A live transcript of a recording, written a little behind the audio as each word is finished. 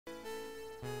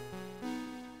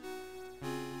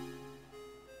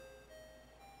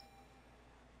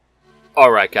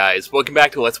Alright guys, welcome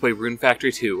back to Let's Play Rune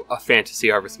Factory 2, A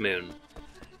Fantasy Harvest Moon.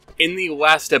 In the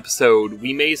last episode,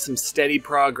 we made some steady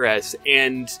progress,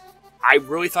 and I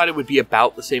really thought it would be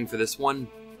about the same for this one,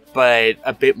 but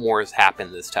a bit more has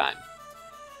happened this time.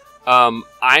 I'm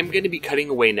going to be cutting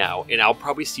away now, and I'll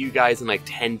probably see you guys in like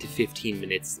 10 to 15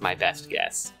 minutes, my best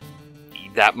guess.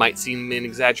 That might seem an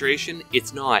exaggeration,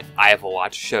 it's not. I have a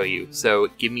lot to show you, so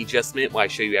give me just a minute while I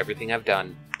show you everything I've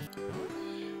done.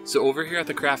 So over here at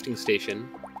the crafting station,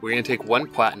 we're going to take one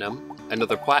platinum,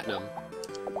 another platinum,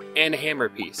 and a hammer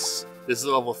piece. This is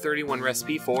a level 31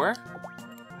 recipe for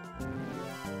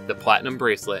the platinum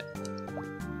bracelet.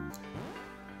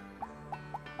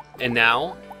 And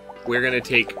now, we're going to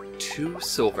take 2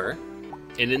 silver,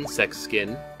 an insect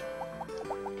skin,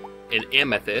 an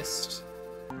amethyst,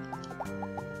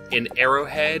 an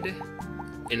arrowhead,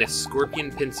 and a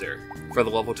scorpion pincer for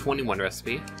the level 21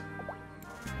 recipe.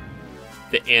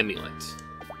 The amulet.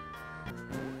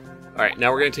 Alright,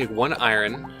 now we're going to take 1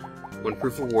 iron, 1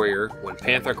 proof of warrior, 1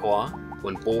 panther claw,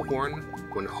 1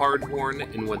 bullhorn, 1 hardhorn,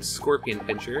 and 1 scorpion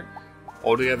pincher,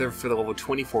 all together for the level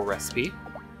 24 recipe.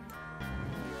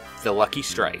 The lucky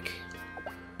strike.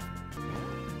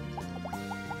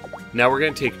 Now we're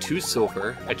going to take 2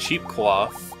 silver, a cheap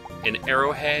cloth, an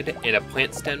arrowhead, and a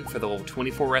plant stem for the level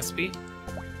 24 recipe.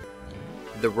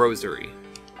 The rosary.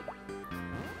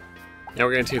 Now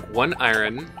we're going to take 1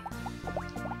 iron,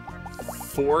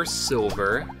 4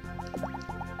 silver,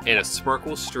 and a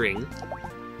sparkle string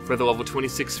for the level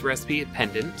 26 recipe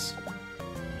pendant.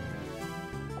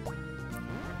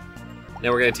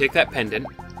 Now we're going to take that pendant,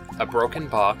 a broken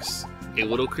box, a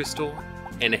little crystal,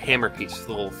 and a hammer piece for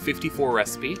the level 54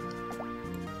 recipe.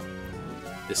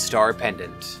 The star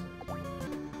pendant.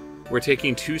 We're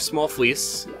taking 2 small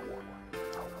fleece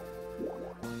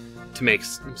to make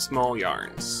some small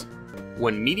yarns.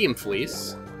 1 medium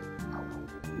fleece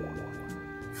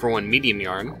for 1 medium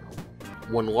yarn,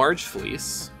 1 large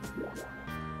fleece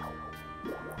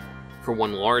for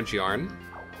 1 large yarn.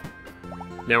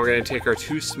 Now we're going to take our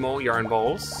 2 small yarn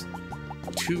balls,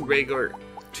 2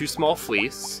 small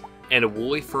fleece, and a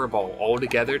woolly fur ball all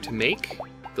together to make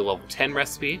the level 10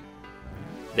 recipe,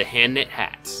 the hand knit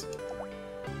hat.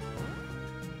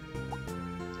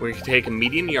 We're going to take a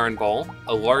medium yarn ball,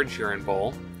 a large yarn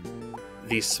ball,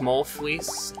 the small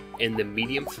fleece and the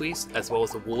medium fleece, as well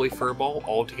as the woolly fur ball,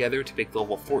 all together to make the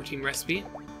level 14 recipe.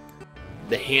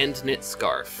 The hand knit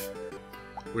scarf.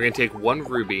 We're going to take 1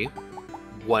 ruby,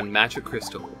 1 magic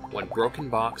crystal, 1 broken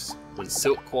box, 1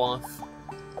 silk cloth,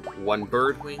 1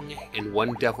 bird wing, and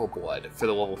 1 devil blood for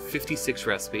the level 56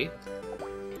 recipe.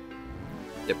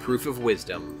 The proof of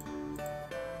wisdom.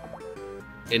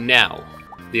 And now,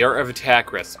 the art of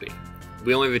attack recipe.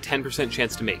 We only have a 10%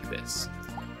 chance to make this.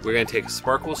 We're going to take a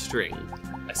sparkle string,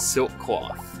 a silk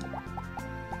cloth,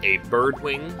 a bird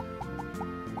wing,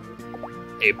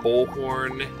 a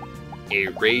bullhorn, a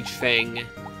rage fang,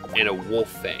 and a wolf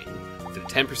fang. With a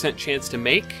 10% chance to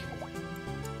make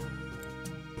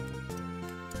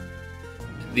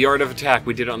the art of attack.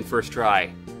 We did it on the first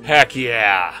try. Heck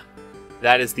yeah!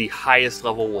 That is the highest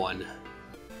level 1.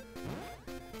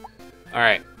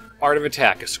 Alright, art of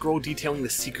attack, a scroll detailing the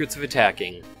secrets of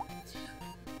attacking.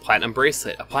 Platinum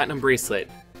bracelet. A platinum bracelet.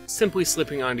 Simply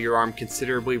slipping onto your arm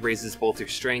considerably raises both your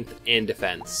strength and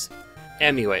defense.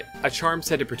 Amulet. A charm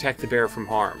said to protect the bearer from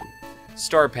harm.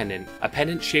 Star pendant. A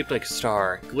pendant shaped like a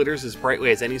star. Glitters as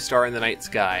brightly as any star in the night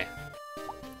sky.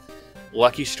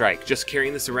 Lucky strike. Just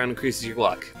carrying this around increases your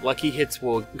luck. Lucky hits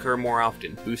will occur more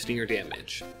often, boosting your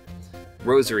damage.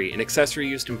 Rosary. An accessory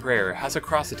used in prayer. Has a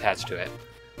cross attached to it.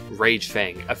 Rage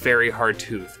fang. A very hard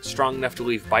tooth. Strong enough to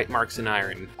leave bite marks in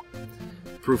iron.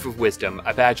 Proof of wisdom,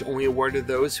 a badge only awarded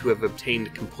to those who have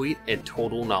obtained complete and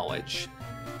total knowledge.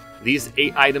 These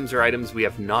 8 items are items we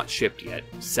have not shipped yet,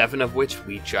 7 of which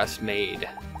we just made.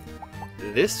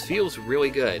 This feels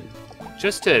really good.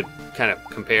 Just to kind of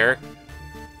compare,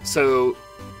 so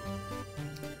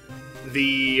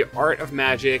the Art of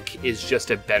Magic is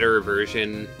just a better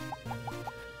version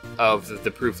of the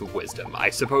Proof of Wisdom.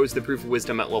 I suppose the Proof of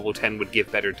Wisdom at level 10 would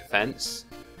give better defense,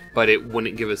 but it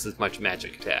wouldn't give us as much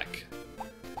magic attack.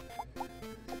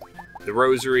 The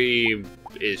Rosary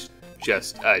is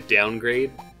just a downgrade,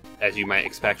 as you might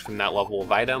expect from that level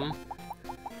of item.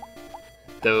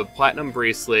 The Platinum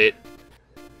Bracelet,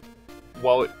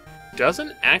 while it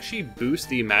doesn't actually boost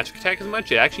the magic attack as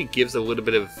much, it actually gives a little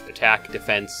bit of attack,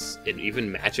 defense, and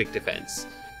even magic defense.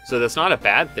 So that's not a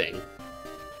bad thing.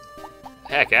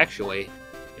 Heck, actually,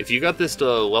 if you got this to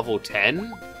level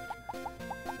 10,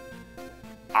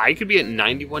 I could be at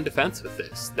 91 defense with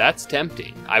this. That's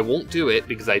tempting. I won't do it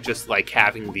because I just like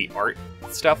having the art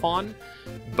stuff on,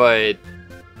 but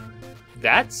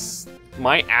That's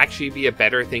might actually be a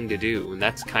better thing to do, and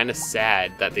that's kind of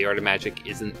sad that the Art of Magic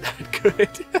isn't that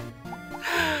good.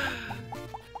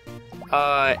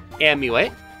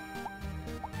 Amulet.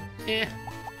 Eh.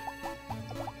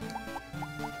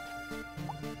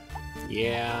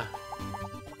 Yeah.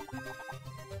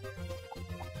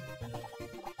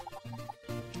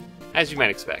 As you might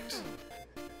expect.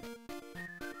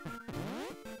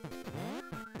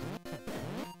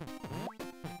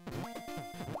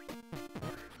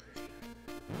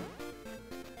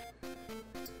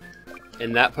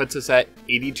 And that puts us at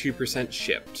 82%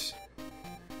 shipped.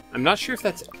 I'm not sure if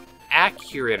that's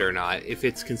accurate or not, if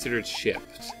it's considered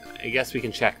shipped. I guess we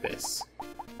can check this.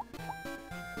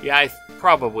 Yeah, it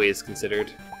probably is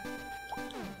considered.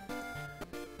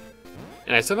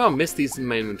 And I somehow missed these in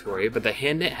my inventory, but the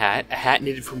hand-knit hat, a hat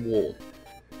knitted from wool,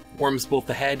 warms both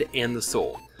the head and the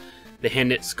soul. The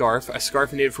hand-knit scarf, a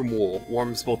scarf knitted from wool,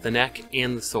 warms both the neck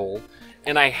and the soul.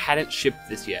 And I hadn't shipped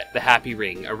this yet, the Happy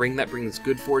Ring, a ring that brings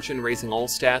good fortune, raising all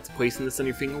stats. Placing this on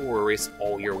your finger will erase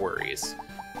all your worries.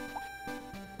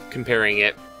 Comparing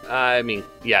it, I mean,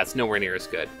 yeah, it's nowhere near as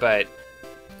good, but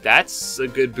that's a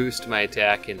good boost to my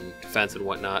attack and defense and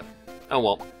whatnot. Oh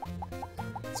well,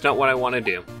 it's not what I want to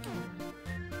do.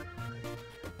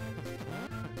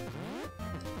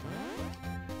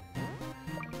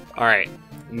 Alright,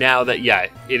 now that, yeah,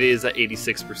 it is at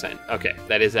 86%. Okay,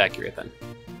 that is accurate then.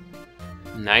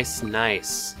 Nice,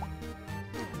 nice.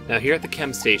 Now here at the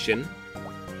chem station,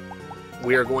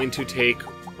 we are going to take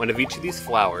one of each of these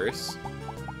flowers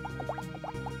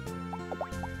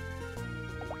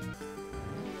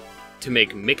to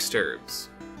make mixed herbs.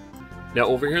 Now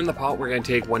over here in the pot, we're going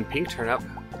to take one pink turnip,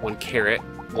 one carrot,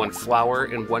 one flower,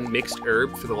 and one mixed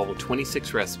herb for the level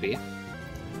 26 recipe,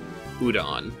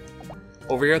 udon.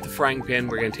 Over here at the frying pan,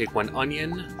 we're going to take one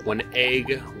onion, one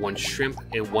egg, one shrimp,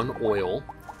 and one oil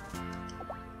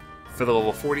for the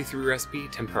level 43 recipe,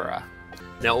 tempura.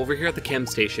 Now over here at the chem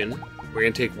station, we're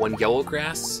going to take one yellow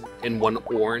grass and one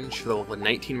orange for the level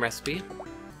 19 recipe,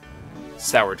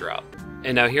 sour drop.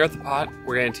 And now here at the pot,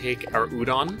 we're going to take our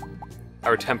udon,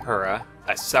 our tempura,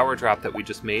 a sour drop that we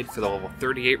just made for the level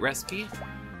 38 recipe,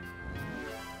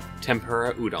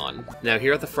 tempura udon. Now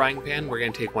here at the frying pan, we're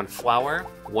going to take one flour,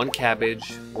 one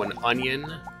cabbage, one onion,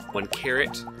 one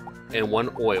carrot, and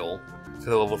one oil for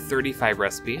the level 35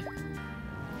 recipe,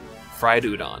 fried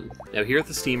udon. Now here at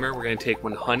the steamer, we're going to take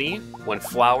one honey, one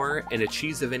flour, and a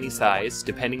cheese of any size.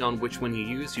 Depending on which one you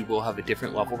use, you will have a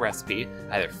different level recipe,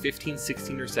 either 15,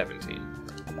 16, or 17.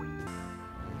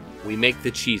 We make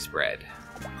the cheese bread.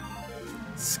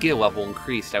 Skill level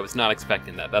increased. I was not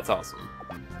expecting that. That's awesome.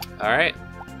 Alright.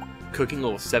 Cooking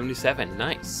level 77.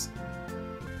 Nice.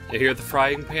 Now here at the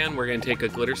frying pan, we're going to take a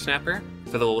glitter snapper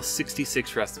for the level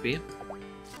 66 recipe.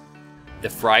 The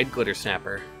fried glitter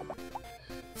snapper.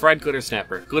 Fried glitter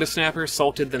snapper. Glitter snapper,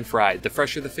 salted then fried. The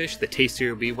fresher the fish, the tastier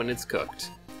it will be when it's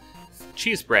cooked.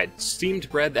 Cheese bread. Steamed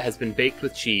bread that has been baked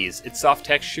with cheese. Its soft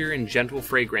texture and gentle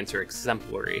fragrance are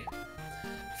exemplary.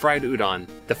 Fried udon.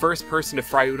 The first person to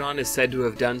fry udon is said to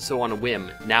have done so on a whim.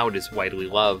 Now it is widely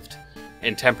loved.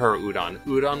 And tempura udon.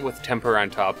 Udon with tempura on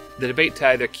top. The debate to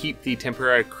either keep the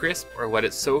tempura crisp or let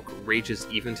it soak rages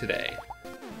even today.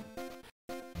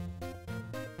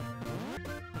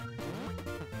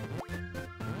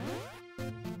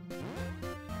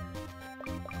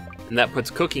 And that puts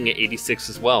cooking at 86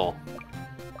 as well.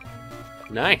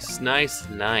 Nice, nice,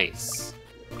 nice.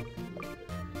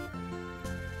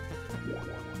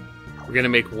 We're gonna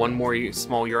make one more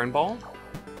small yarn ball.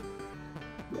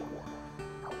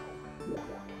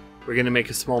 We're gonna make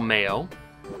a small mayo.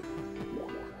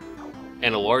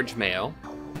 And a large mayo.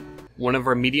 One of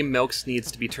our medium milks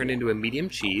needs to be turned into a medium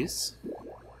cheese.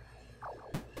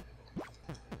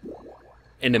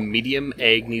 And a medium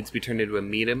egg needs to be turned into a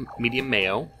medium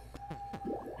mayo.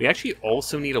 We actually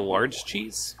also need a large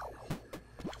cheese.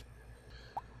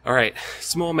 Alright,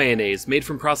 small mayonnaise, made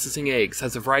from processing eggs,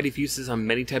 has a variety of uses on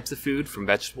many types of food, from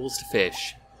vegetables to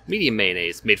fish. Medium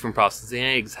mayonnaise, made from processing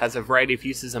eggs, has a variety of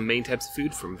uses on many types of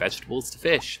food, from vegetables to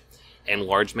fish. And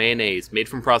large mayonnaise, made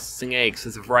from processing eggs,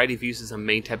 has a variety of uses on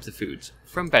many types of foods,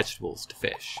 from vegetables to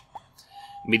fish.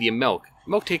 Medium milk,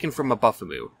 milk taken from a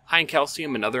buffalo, high in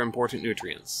calcium and other important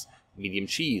nutrients. Medium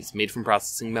cheese, made from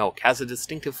processing milk, has a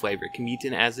distinctive flavor, can be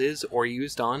eaten as is or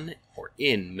used on or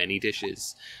in many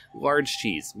dishes. Large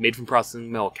cheese, made from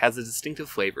processing milk, has a distinctive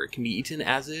flavor, can be eaten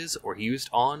as is or used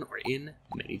on or in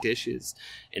many dishes.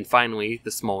 And finally,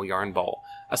 the small yarn ball.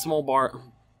 A small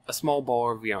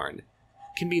ball of yarn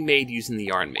can be made using the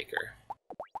yarn maker.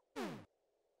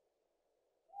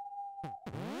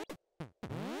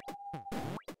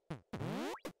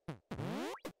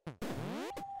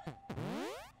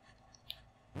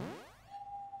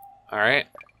 Alright.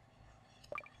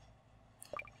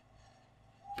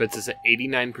 Puts us at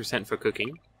 89% for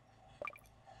cooking.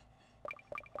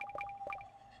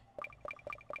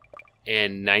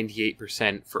 And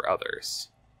 98% for others.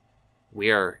 We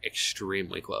are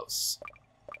extremely close.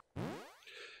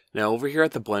 Now over here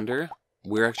at the blender,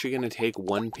 we're actually going to take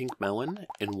 1 pink melon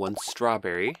and 1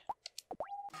 strawberry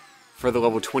for the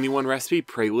level 21 recipe,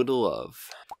 Prelude to Love.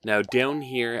 Now down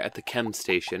here at the chem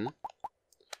station,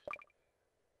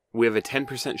 we have a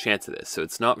 10% chance of this, so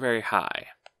it's not very high.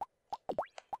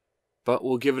 But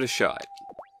we'll give it a shot.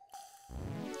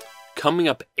 Coming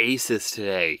up aces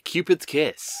today, Cupid's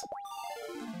Kiss.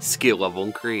 Skill level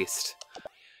increased.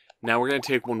 Now we're going to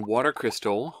take 1 water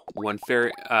crystal, 1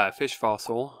 fish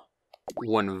fossil,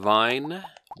 1 vine,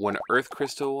 1 earth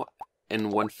crystal,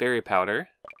 and 1 fairy powder.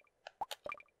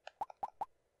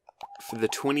 For the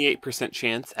 28%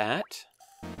 chance at...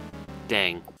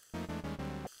 Dang.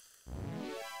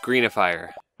 Greenifier.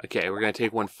 Okay, we're going to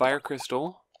take 1 fire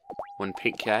crystal, 1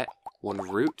 pink cat, 1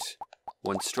 root,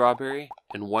 1 strawberry,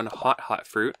 and 1 hot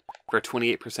fruit for a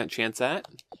 28% chance at...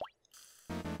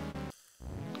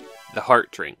 The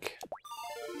heart drink.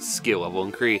 Skill level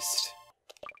increased.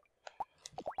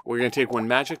 We're going to take 1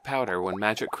 magic powder, 1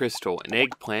 magic crystal, an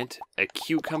eggplant, a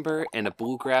cucumber, and a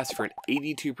bluegrass for an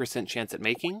 82% chance at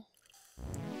making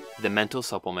the mental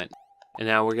supplement. And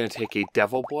now we're going to take a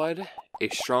devil blood, a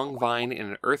strong vine,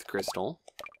 and an earth crystal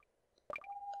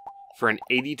for an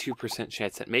 82%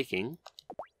 chance at making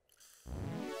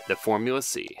the Formula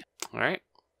C. Alright,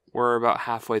 we're about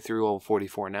halfway through level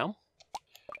 44 now.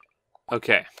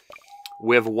 Okay.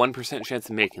 We have a 1% chance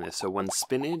of making this, so 1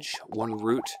 spinach, 1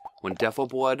 root, 1 devil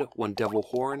blood, 1 devil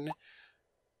horn,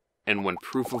 and 1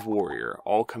 proof of warrior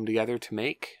all come together to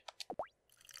make...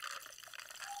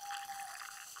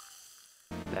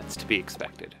 That's to be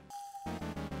expected.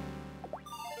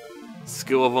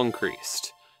 Skill level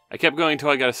increased. I kept going until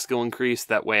I got a skill increase,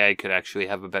 that way I could actually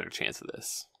have a better chance of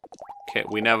this. Okay,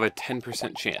 we now have a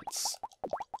 10% chance.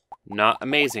 Not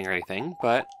amazing or anything,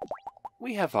 but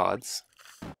we have odds.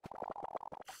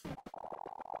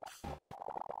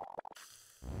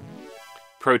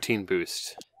 Protein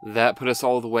boost. That put us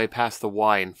all the way past the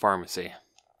Y in pharmacy.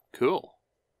 Cool.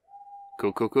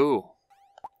 Cool.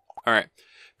 Alright.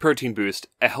 Protein boost.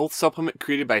 A health supplement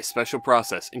created by a special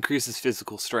process. Increases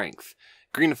physical strength.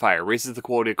 Greenifier. Raises the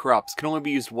quality of crops. Can only be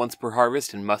used once per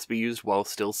harvest and must be used while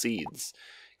still seeds.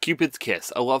 Cupid's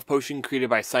Kiss. A love potion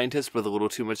created by a scientist with a little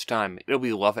too much time. It'll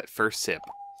be love at first sip.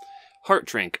 Heart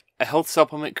drink. A health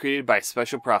supplement created by a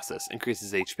special process.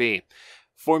 Increases HP.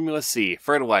 Formula C,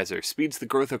 fertilizer, speeds the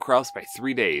growth of crops by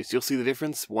 3 days. You'll see the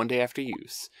difference 1 day after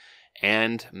use.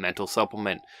 And mental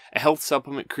supplement, a health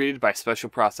supplement created by a special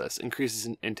process, increases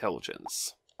in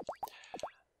intelligence.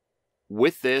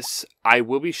 With this, I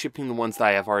will be shipping the ones that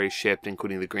I have already shipped,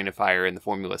 including the Greenifier and the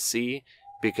Formula C,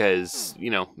 because, you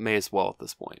know, may as well at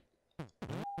this point.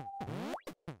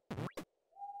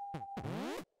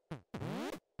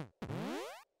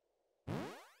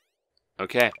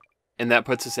 Okay. And that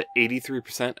puts us at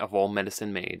 83% of all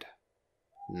medicine made.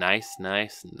 Nice.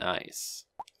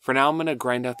 For now, I'm going to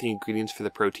grind out the ingredients for the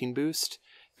protein boost,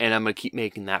 and I'm going to keep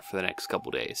making that for the next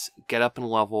couple days. Get up in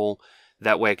level,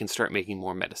 that way I can start making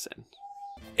more medicine.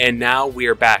 And now we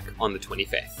are back on the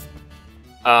 25th.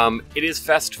 It is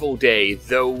festival day,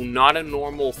 though not a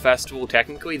normal festival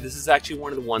technically. This is actually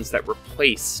one of the ones that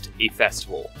replaced a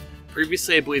festival.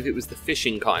 Previously, I believe it was the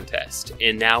fishing contest,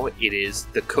 and now it is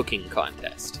the cooking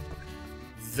contest.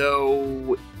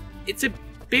 Though it's a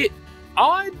bit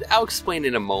odd, I'll explain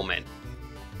in a moment.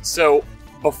 So,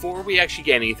 before we actually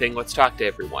get anything, let's talk to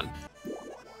everyone.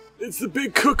 It's the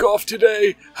big cook-off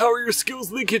today! How are your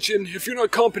skills in the kitchen? If you're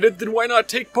not competent, then why not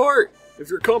take part? If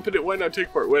you're competent, why not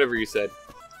take part? Whatever you said.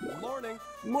 Morning!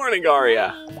 Morning,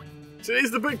 Aria!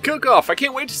 Today's the big cook-off! I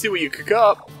can't wait to see what you cook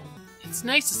up! It's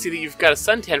nice to see that you've got a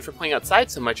suntan for playing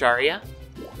outside so much, Aria.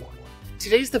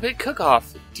 Today's the big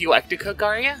cook-off. Do you like to cook,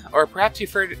 Aria? Or perhaps you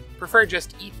prefer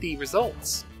just eat the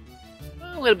results?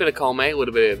 A little bit of column A, a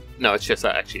little bit of... No, it's just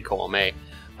actually column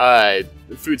A.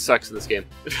 Food sucks in this game.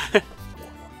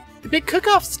 The big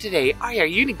cook-off's today. Aria, are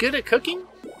you any good at cooking?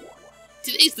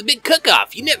 Today's the big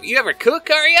cook-off. You ever cook,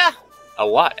 Aria? A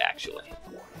lot, actually.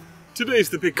 Today's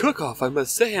the big cook-off. I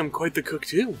must say I'm quite the cook,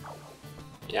 too.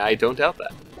 Yeah, I don't doubt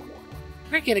that.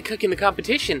 We're gonna cook in the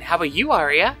competition. How about you,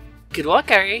 Aria? Good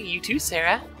luck, Aria. You too,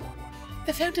 Sarah.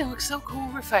 The fountain looks so cool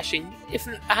and refreshing. If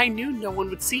I knew no one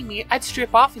would see me, I'd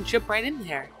strip off and jump right in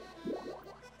there.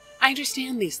 I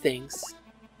understand these things.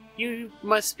 You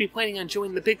must be planning on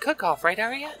joining the big cook-off, right,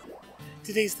 Aria?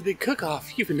 Today's the big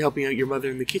cook-off. You've been helping out your mother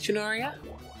in the kitchen, Aria?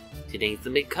 Today's the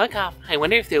big cook-off. I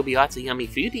wonder if there'll be lots of yummy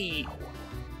food to eat.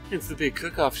 It's the big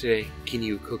cook-off today. Can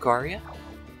you cook, Arya?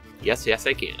 Yes,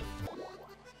 I can.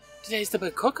 Today's the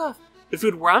big cook-off. The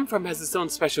food where I'm from has its own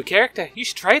special character. You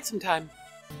should try it sometime.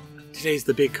 Today's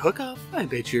the big cook-off. I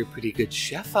bet you're a pretty good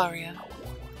chef, Arya.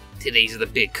 Today's the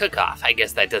big cook-off. I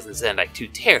guess that doesn't sound like too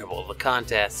terrible of a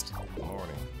contest.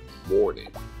 Morning.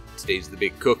 Today's the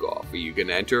big cook-off. Are you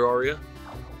gonna enter, Arya?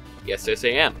 Yes, I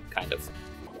am. Kind of.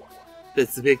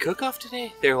 It's the big cook-off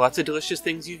today. There are lots of delicious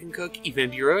things you can cook, even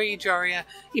at your age, Arya.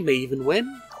 You may even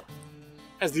win.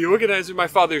 As the organizer, my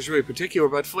father's really particular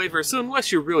about flavor, so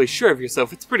unless you're really sure of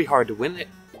yourself, it's pretty hard to win it.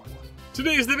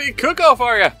 Today's the big cook-off,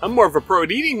 Arya. I'm more of a pro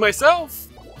at eating myself.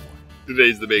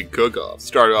 Today's the big cook-off.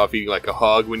 Start off eating like a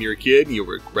hog when you're a kid, and you'll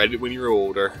regret it when you're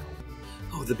older.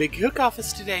 Oh, the big cook-off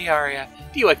is today, Arya.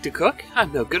 Do you like to cook?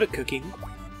 I'm no good at cooking.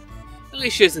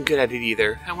 Alicia isn't good at it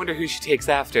either. I wonder who she takes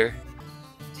after.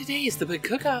 Today is the big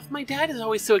cook-off. My dad is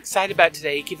always so excited about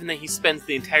today, given that he spends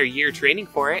the entire year training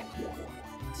for it.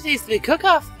 Today's the big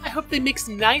cook-off. I hope they make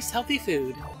some nice, healthy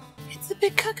food. It's the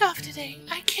big cook-off today.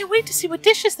 I can't wait to see what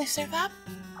dishes they serve up.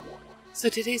 So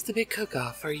today's the big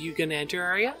cook-off. Are you gonna enter,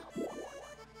 Arya?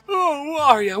 Oh,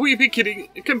 Arya, we've been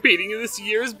competing in this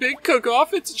year's big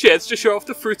cook-off. It's a chance to show off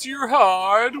the fruits of your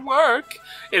hard work.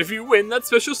 And if you win, that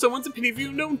special someone's opinion of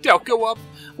you no doubt go up.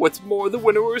 What's more, the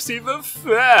winner will receive a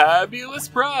fabulous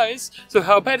prize. So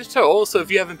how about it all? So if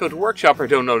you haven't built a workshop or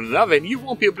don't own an oven, you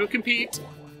won't be able to compete.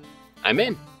 I'm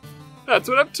in. That's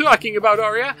what I'm talking about,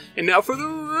 Arya. And now for the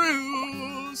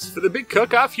rules. For the big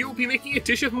cook-off, you will be making a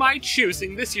dish of my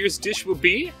choosing. This year's dish will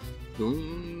be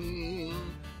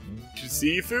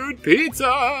seafood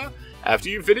pizza. After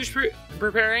you finish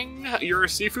preparing your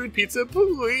seafood pizza,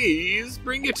 please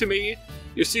bring it to me.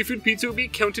 Your seafood pizza will be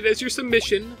counted as your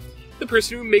submission. The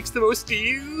person who makes the most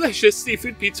delicious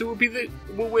seafood pizza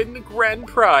will win the grand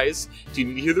prize. Do you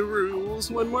need to hear the rules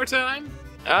one more time?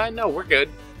 No, we're good.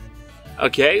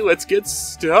 Okay, let's get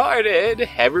started.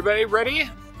 Everybody ready?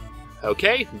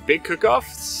 Okay, big cook-off,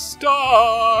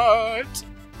 start!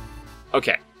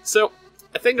 Okay, so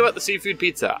a thing about the seafood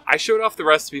pizza. I showed off the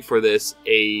recipe for this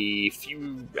a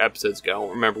few episodes ago. I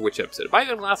don't remember which episode. It might have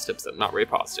been the last episode, not very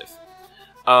positive.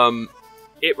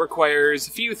 It requires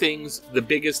a few things, the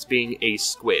biggest being a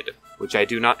squid, which I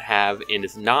do not have and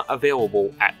is not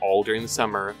available at all during the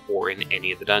summer or in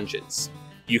any of the dungeons.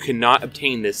 You cannot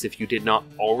obtain this if you did not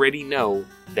already know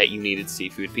that you needed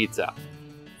seafood pizza.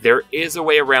 There is a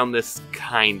way around this,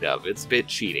 kind of. It's a bit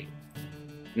cheating.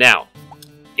 Now,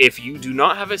 if you do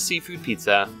not have a seafood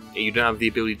pizza, and you don't have the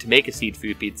ability to make a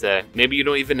seafood pizza, maybe you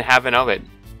don't even have an oven.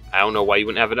 I don't know why you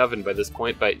wouldn't have an oven by this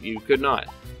point, but you could not.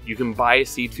 You can buy a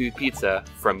seafood pizza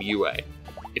from UA.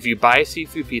 If you buy a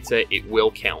seafood pizza, it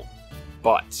will count.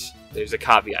 But there's a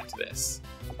caveat to this.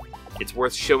 It's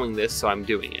worth showing this, so I'm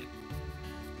doing it.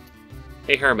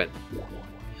 Hey, Herman.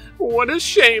 What a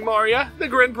shame, Arya. The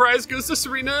grand prize goes to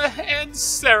Serena and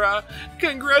Sarah.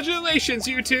 Congratulations,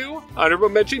 you two. Honorable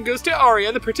mention goes to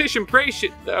Arya. The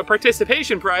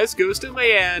participation prize goes to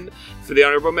Leanne. For the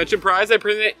honorable mention prize, I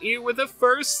present you with a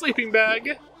first sleeping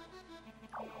bag.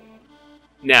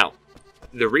 Now,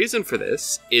 the reason for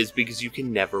this is because you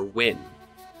can never win.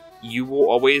 You will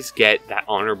always get that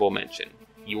honorable mention.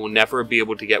 You will never be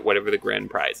able to get whatever the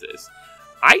grand prize is.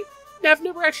 I've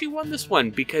never actually won this one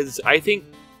because I think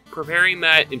preparing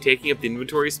that and taking up the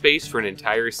inventory space for an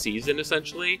entire season,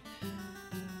 essentially,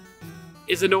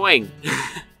 is annoying.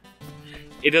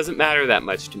 It doesn't matter that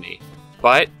much to me.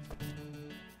 But,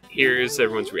 here's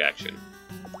everyone's reaction.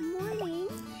 Good morning.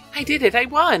 I did it! I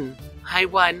won! I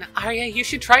won! Arya, you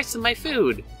should try some of my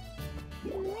food!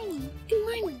 Good morning. Good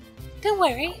morning. Don't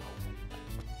worry.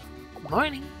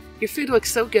 Morning. Your food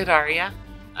looks so good, Arya.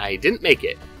 I didn't make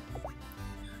it.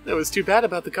 That was too bad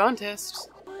about the contest.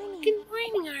 Morning. Good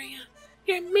morning, Arya.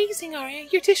 You're amazing, Arya.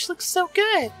 Your dish looks so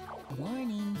good.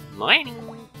 Morning.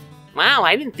 Morning. Wow,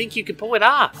 I didn't think you could pull it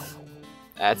off.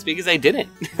 That's because I didn't.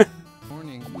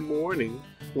 Morning. Morning.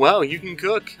 Wow, you can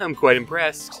cook. I'm quite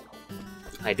impressed.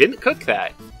 I didn't cook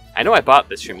that. I know I bought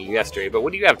this from you yesterday, but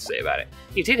what do you have to say about it?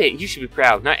 You did it. You should be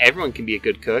proud. Not everyone can be a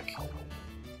good cook.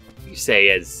 You say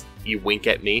as you wink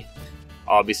at me,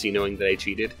 obviously knowing that I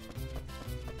cheated.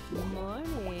 Morning.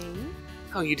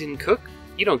 Oh, you didn't cook?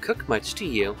 You don't cook much, do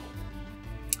you?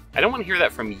 I don't want to hear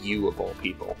that from you, of all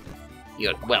people. You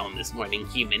look well this morning,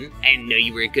 human. I didn't know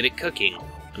you were good at cooking.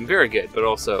 I'm very good, but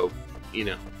also, you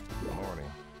know.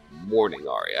 Morning. Morning,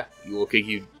 Arya. You look like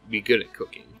you'd be good at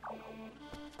cooking.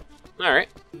 Alright.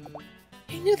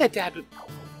 I knew that Dad would...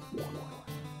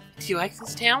 Do you like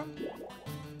this town?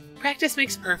 Practice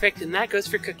makes perfect, and that goes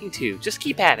for cooking too. Just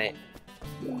keep at it.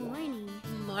 Morning.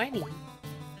 Morning.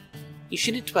 You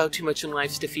shouldn't dwell too much on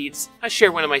life's defeats. I'll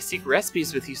share one of my secret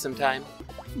recipes with you sometime.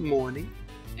 Morning.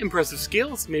 Impressive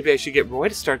skills. Maybe I should get Roy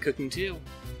to start cooking too.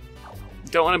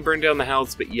 Don't want to burn down the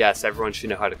house, but yes, everyone should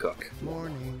know how to cook.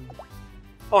 Morning.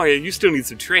 Oh yeah, you still need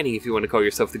some training if you want to call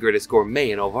yourself the greatest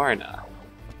gourmet in Olvarna.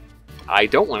 I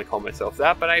don't want to call myself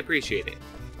that, but I appreciate it.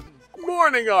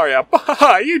 Morning, Arya!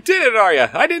 You did it,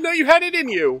 Arya! I didn't know you had it in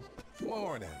you!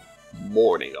 Morning.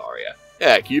 Morning, Arya.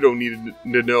 Heck, you don't need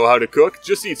to know how to cook,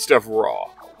 just eat stuff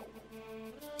raw.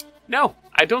 No,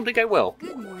 I don't think I will.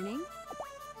 Good morning.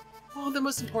 Well, the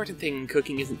most important thing in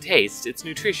cooking isn't taste, it's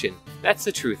nutrition. That's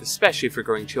the truth, especially for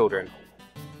growing children.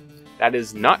 That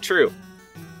is not true.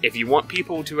 If you want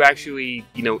people to actually,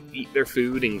 eat their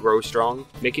food and grow strong,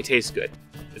 make it taste good.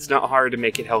 It's not hard to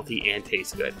make it healthy and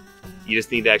taste good. You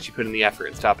just need to actually put in the effort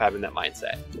and stop having that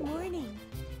mindset. Good morning.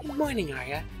 Good morning,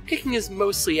 Arya. Cooking is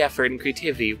mostly effort and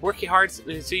creativity. Work hard so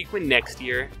you can win next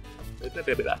year.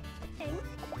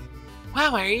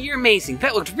 Wow, Arya, you're amazing.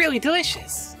 That looked really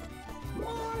delicious.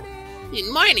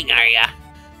 Good morning, Arya.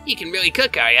 You can really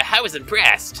cook, Arya. I was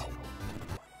impressed.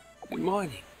 Good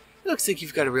morning. Looks like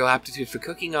you've got a real aptitude for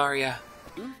cooking, Arya.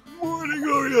 Morning,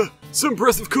 Arya. Some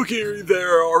impressive cooking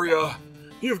there, Arya.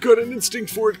 You've got an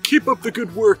instinct for it. Keep up the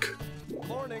good work.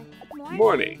 Morning.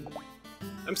 Morning.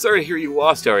 I'm sorry to hear you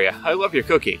lost, Arya. I love your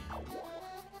cooking.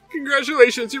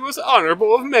 Congratulations, you most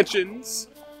honorable of mentions.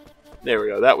 There we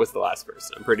go. That was the last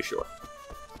person, I'm pretty sure.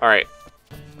 Alright.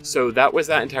 So that was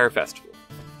that entire festival.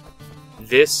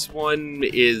 This one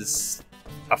is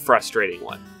a frustrating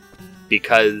one.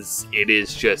 Because it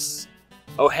is just,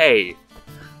 oh hey,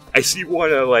 I see you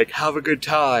want to have a good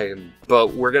time,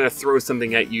 but we're going to throw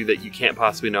something at you that you can't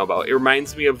possibly know about. It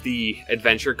reminds me of the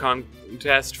adventure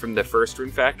contest from the first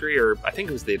Rune Factory, or I think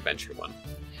it was the adventure one.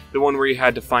 The one where you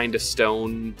had to find a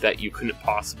stone that you couldn't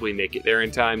possibly make it there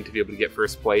in time to be able to get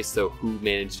first place, so who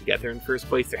managed to get there in first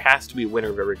place? There has to be a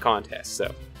winner of every contest,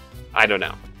 so I don't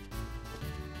know.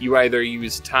 You either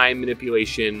use time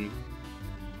manipulation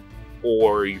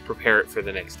or you prepare it for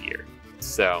the next year.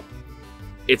 So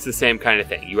it's the same kind of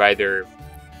thing. You either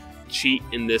cheat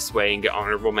in this way and get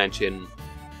honorable mention,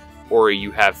 or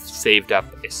you have saved up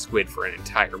a squid for an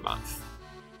entire month.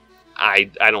 I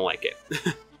don't like it.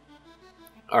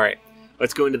 Alright,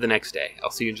 let's go into the next day.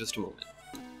 I'll see you in just a moment.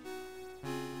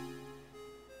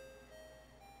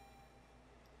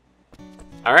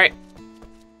 Alright,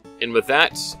 and with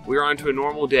that, we're on to a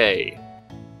normal day.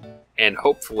 And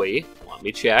hopefully, let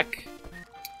me check.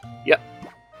 Yep,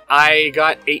 I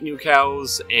got 8 new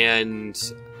cows, and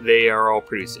they are all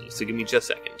producing, so give me just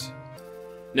a second.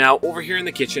 Now, over here in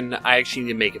the kitchen, I actually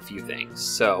need to make a few things.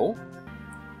 So,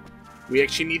 we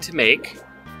actually need to make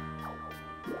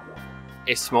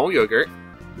a small yogurt,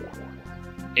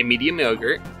 a medium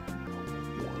yogurt,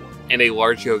 and a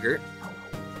large yogurt.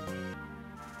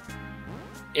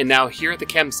 And now here at the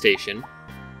chem station,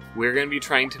 we're going to be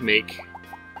trying to make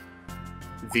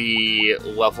the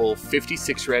level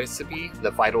 56 recipe, the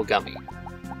Vital Gummy.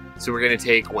 So we're going to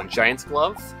take 1 giant's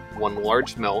glove, 1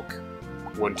 large milk,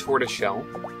 1 tortoiseshell,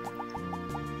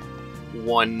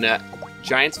 1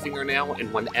 giant's fingernail,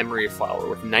 and 1 emery flour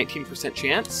with 19%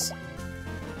 chance.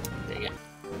 Dang it.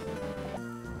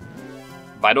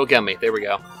 Vital Gummy, there we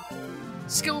go.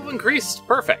 Skill increased,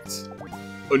 perfect.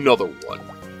 Another one.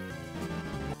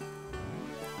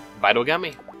 Vital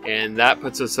Gummy, and that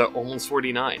puts us at almost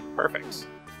 49, perfect.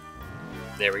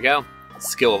 There we go.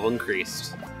 Skill level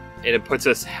increased. And it puts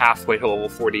us halfway to level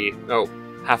 40. Oh,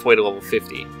 halfway to level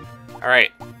 50.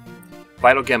 Alright.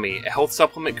 Vital Gummy. A health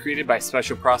supplement created by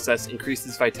special process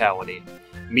increases vitality.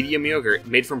 Medium yogurt,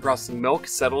 made from processing milk,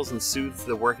 settles and soothes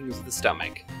the workings of the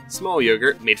stomach. Small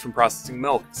yogurt, made from processing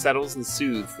milk, settles and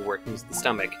soothes the workings of the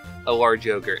stomach. A large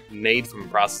yogurt, made from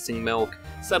processing milk,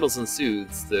 settles and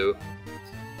smooths the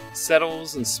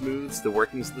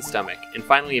workings of the stomach. And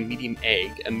finally, a medium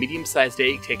egg, a medium-sized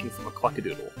egg taken from a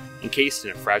cluckadoodle, encased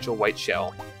in a fragile white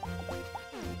shell.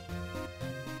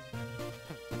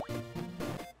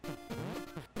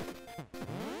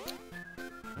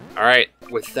 Alright,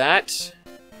 with that,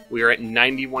 we are at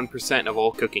 91% of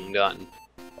all cooking done.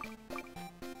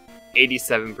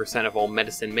 87% of all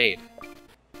medicine made.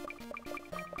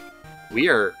 We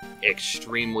are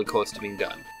extremely close to being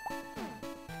done.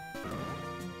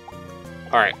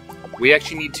 Alright, we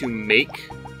actually need to make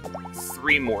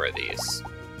 3 more of these.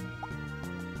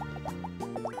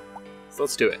 So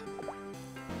let's do it.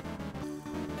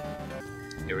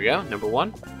 Here we go, number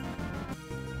 1.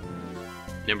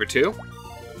 Number 2,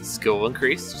 skill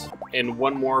increased, and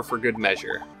 1 more for good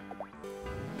measure.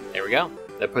 There we go.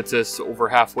 That puts us over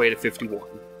halfway to 51.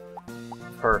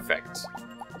 Perfect.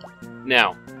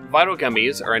 Now, Vital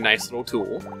Gummies are a nice little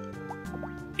tool,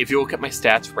 if you look at my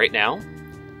stats right now,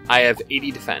 I have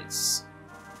 80 defense.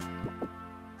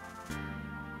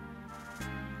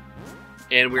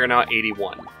 And we are now at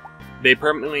 81. They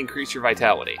permanently increase your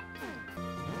vitality.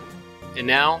 And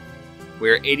now,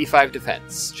 we're 85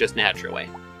 defense, just naturally.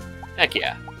 Heck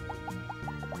yeah.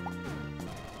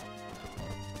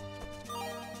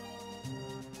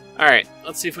 Alright,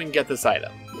 let's see if we can get this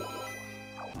item.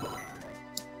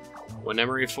 One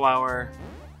emery flower.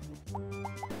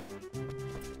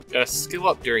 Gotta skill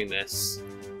up during this.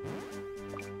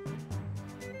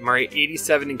 I'm already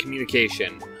 87 in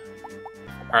communication.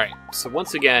 Alright, so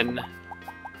once again,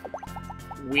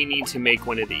 we need to make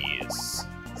one of these.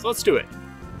 So let's do it.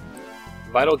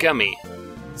 Vital Gummy.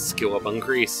 Skill up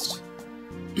increased.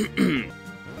 The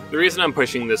reason I'm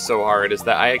pushing this so hard is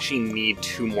that I actually need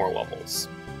 2 more levels.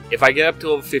 If I get up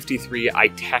to level 53, I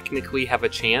technically have a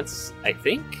chance, I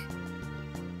think?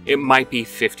 It might be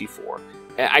 54.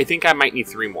 I think I might need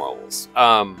 3 more levels.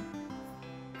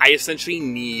 I essentially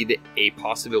need a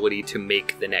possibility to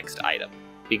make the next item.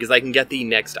 Because I can get the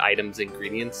next item's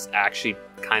ingredients actually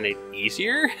kind of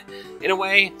easier, in a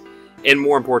way. And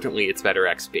more importantly, it's better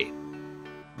XP.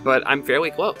 But I'm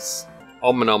fairly close.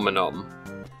 Om nom nom.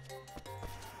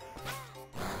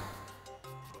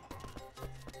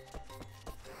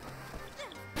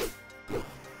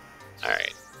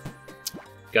 Alright.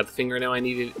 Got the fingernail I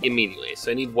needed immediately, so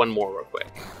I need 1 more real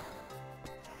quick.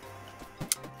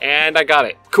 And I got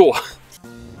it. Cool.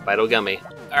 Vital Gummy.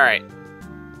 Alright.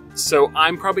 So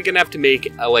I'm probably gonna have to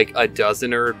make like a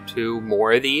dozen or 2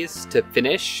 more of these to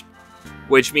finish,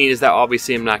 which means that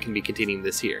obviously I'm not gonna be continuing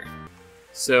this here.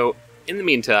 So in the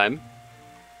meantime,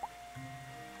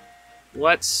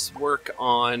 let's work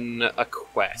on a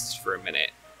quest for a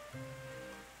minute.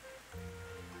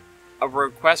 A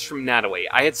request from Natalie.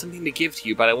 I had something to give to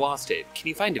you, but I lost it. Can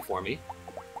you find it for me?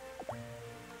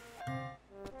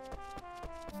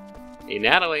 Hey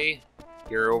Natalie,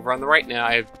 you're over on the right now.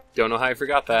 I don't know how I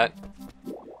forgot that.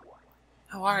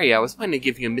 How are you? I was planning to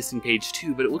give you a missing page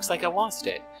too, but it looks like I lost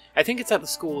it. I think it's at the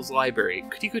school's library.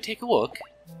 Could you go take a look?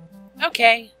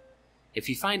 Okay. If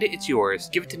you find it, it's yours.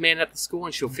 Give it to Man at the school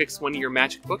and she'll fix one of your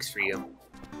magic books for you.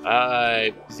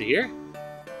 Is it here?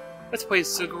 Let's play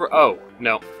Suguru. Oh,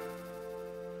 no.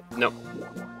 No.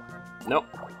 Nope.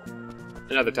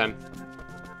 Another time.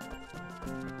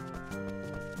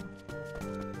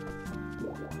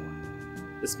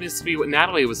 This must be what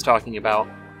Natalie was talking about.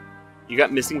 You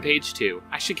got missing page 2.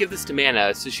 I should give this to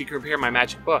Mana so she can repair my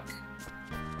magic book.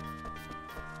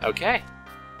 Okay.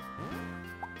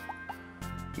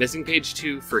 Missing page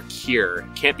 2 for Cure.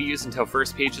 Can't be used until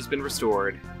first page has been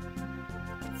restored.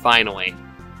 Finally.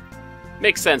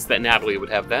 Makes sense that Natalie would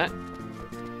have that.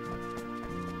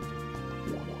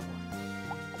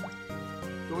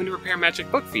 Going to repair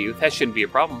magic book for you. That shouldn't be a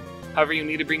problem. However, you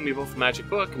need to bring me both the magic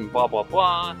book and blah blah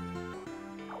blah.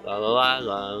 La la la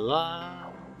la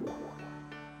la.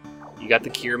 You got the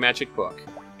Cure magic book.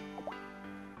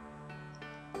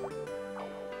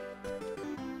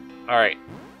 Alright.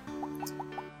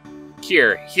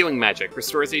 Cure, healing magic.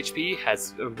 Restores HP,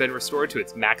 has been restored to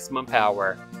its maximum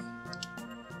power.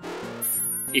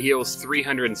 It heals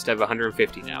 300 instead of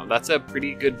 150 now. That's a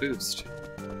pretty good boost.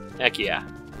 Heck yeah.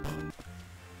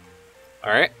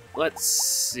 Alright, let's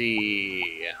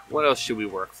see. What else should we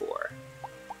work for?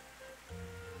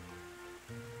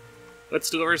 Let's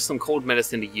deliver some cold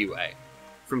medicine to UA.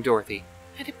 From Dorothy.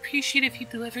 I'd appreciate if you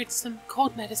delivered some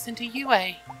cold medicine to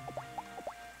UA.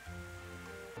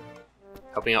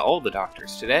 Helping out all the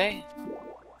doctors today.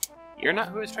 You're not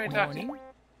who I was trying to talk to.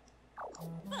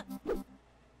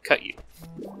 Cut you.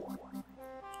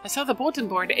 I saw the bulletin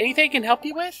board. Anything I can help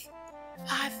you with?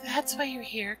 Ah, that's why you're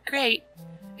here. Great.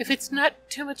 If it's not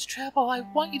too much trouble, I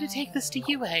want you to take this to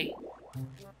UA.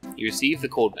 You receive the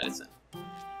cold medicine.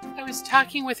 I was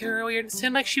talking with her earlier and it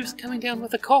sounded like she was coming down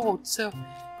with a cold, so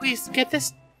please get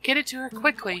it to her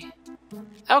quickly.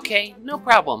 Okay, no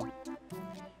problem.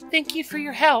 Thank you for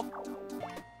your help.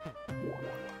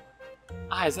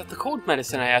 Ah, is that the cold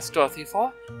medicine I asked Dorothy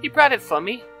for? You brought it for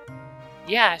me.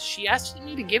 Yeah, she asked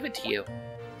me to give it to you.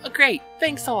 Oh, great,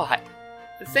 thanks a lot.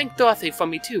 Thank Dorothy for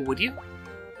me too, would you?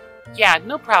 Yeah,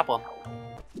 no problem.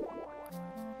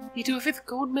 You delivered the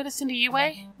cold medicine to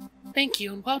UA? Thank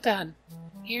you, and well done.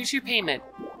 Here's your payment.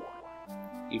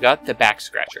 You got the back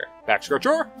scratcher. Back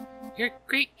scratcher? You're a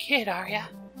great kid, are ya?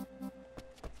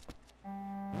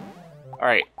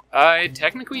 Alright,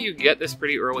 technically you get this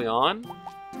pretty early on.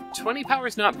 20 power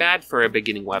is not bad for a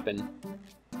beginning weapon.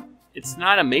 It's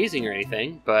not amazing or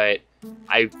anything, but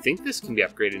I think this can be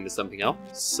upgraded into something else,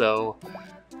 so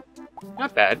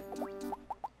not bad.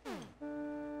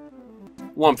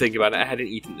 Well, I'm thinking about it, I hadn't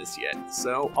eaten this yet,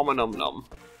 so I'm a num num.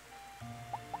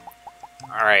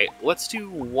 Alright, let's do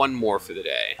one more for the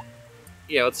day.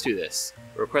 Yeah, let's do this.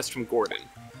 A request from Gordon.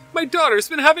 My daughter's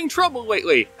been having trouble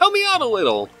lately! Help me out a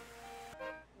little!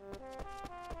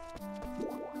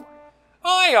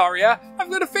 Hi, Arya!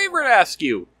 I've got a favor to ask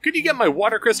you! Could you get my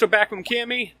water crystal back from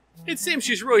Cammy? It seems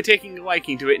she's really taking a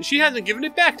liking to it, and she hasn't given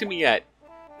it back to me yet.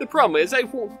 The problem is,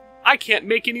 I can't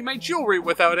make any of my jewelry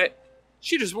without it.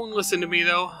 She just won't listen to me,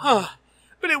 though.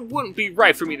 But it wouldn't be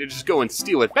right for me to just go and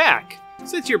steal it back.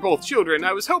 Since you're both children,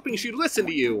 I was hoping she'd listen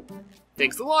to you.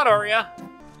 Thanks a lot, Arya.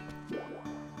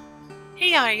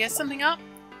 Hey, Arya, something up?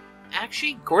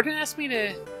 Actually, Gordon asked me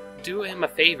to do him a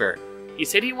favor. He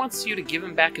said he wants you to give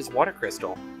him back his water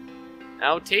crystal.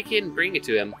 I'll take it and bring it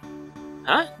to him.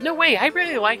 Huh? No way, I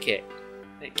really like it.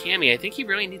 Cammy, I think he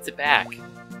really needs it back.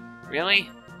 Really?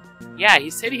 Yeah, he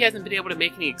said he hasn't been able to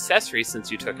make any accessories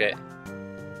since you took it.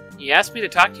 He asked me to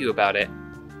talk to you about it.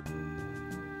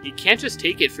 He can't just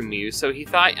take it from you, so he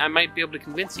thought I might be able to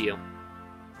convince you.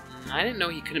 I didn't know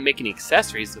he couldn't make any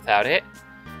accessories without it.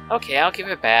 Okay, I'll give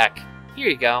it back. Here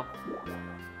you go.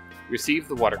 Receive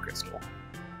the water crystal.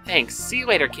 Thanks. See you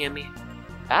later, Cammy.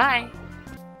 Bye.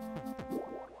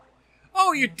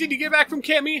 Oh, did you get back from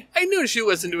Cammy? I knew she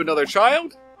listened to another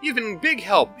child. You've been big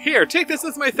help. Here, take this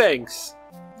as my thanks.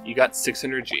 You got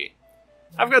 600G.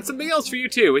 I've got something else for you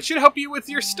too. It should help you with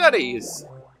your studies.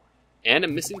 And a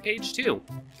missing page too.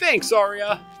 Thanks,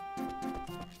 Arya.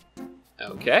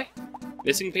 Okay.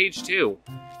 Missing page 2.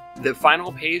 The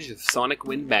final page of Sonic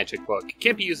Wind Magic Book.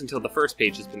 Can't be used until the first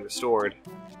page has been restored.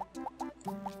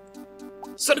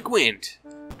 Sonic Wind!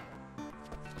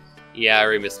 Yeah, I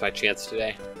already missed my chance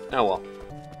today. Oh well.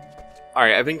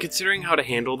 Alright, I've been considering how to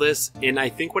handle this, and I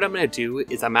think what I'm going to do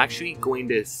is I'm actually going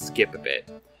to skip a bit.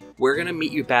 We're going to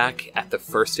meet you back at the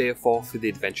first day of fall for the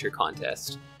adventure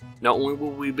contest. Not only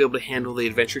will we be able to handle the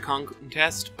adventure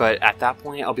contest, but at that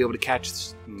point I'll be able to catch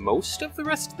most of the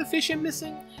rest of the fish I'm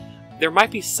missing. There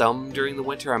might be some during the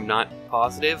winter, I'm not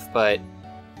positive, but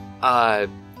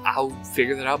I'll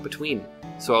figure that out between.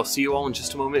 So I'll see you all in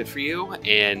just a moment for you,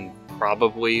 and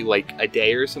probably like a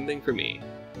day or something for me.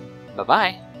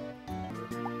 Bye-bye.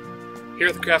 Here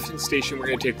at the crafting station, we're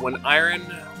going to take 1 iron,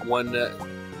 1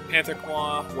 panther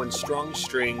claw, 1 strong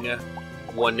string,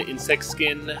 1 insect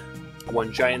skin,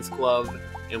 1 giant's glove,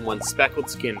 and 1 speckled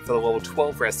skin for the level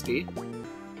 12 recipe.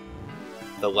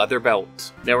 The leather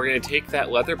belt. Now we're going to take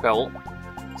that leather belt,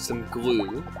 some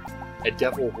glue, a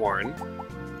devil horn,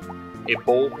 a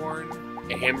bowl horn,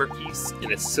 a hammer piece,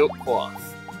 and a silk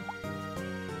cloth.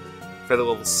 For the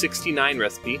level 69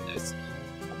 recipe,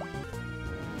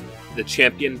 the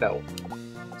champion belt.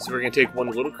 So we're going to take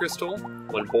 1 little crystal,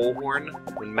 1 bowl horn,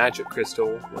 1 magic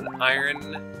crystal, 1 iron,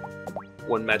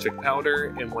 1 magic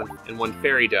powder, and 1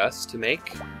 fairy dust to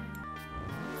make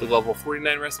the level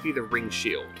 49 recipe, the ring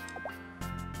shield.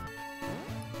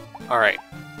 Alright,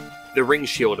 the ring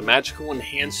shield, a magical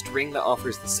enhanced ring that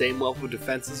offers the same level of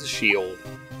defense as a shield.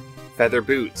 Feather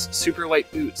boots, super light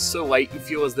boots, so light you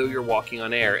feel as though you're walking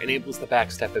on air, enables the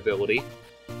backstep ability.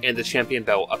 And the champion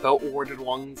belt, a belt awarded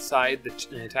alongside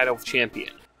the title of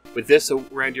champion. With this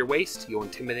around your waist, you'll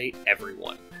intimidate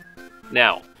everyone.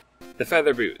 Now, the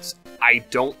feather boots. I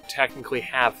don't technically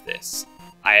have this.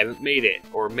 I haven't made it,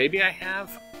 or maybe I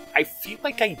have. I feel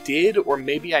like I did, or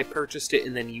maybe I purchased it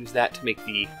and then used that to make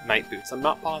the night boots. I'm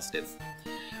not positive.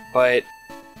 But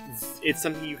it's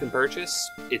something you can purchase.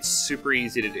 It's super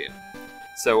easy to do.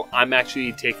 So I'm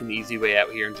actually taking the easy way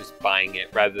out here and just buying it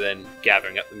rather than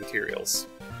gathering up the materials.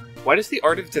 Why does the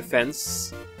Art of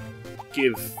Defense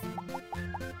give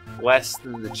less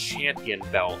than the champion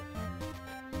belt?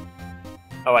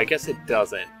 Oh, I guess it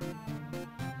doesn't.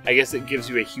 I guess it gives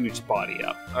you a huge body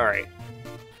up. Alright.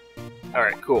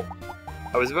 Alright, cool.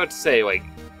 I was about to say, like,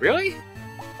 really?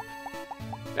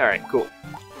 Alright, cool.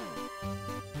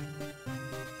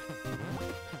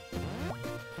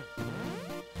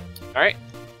 Alright.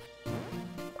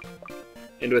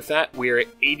 And with that, we are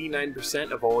at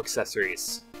 89% of all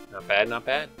accessories. Not bad, not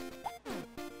bad.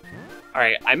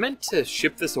 Alright, I meant to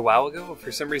ship this a while ago, but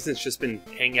for some reason it's just been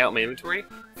hanging out in my inventory.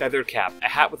 Feathered cap, a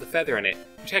hat with a feather in it.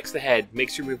 Protects the head,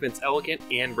 makes your movements elegant,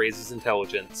 and raises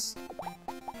intelligence.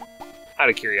 Out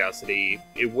of curiosity,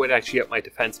 it would actually up my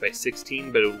defense by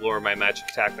 16, but it would lower my magic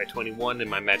attack by 21 and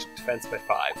my magic defense by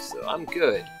 5, so I'm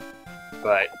good.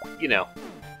 But, you know.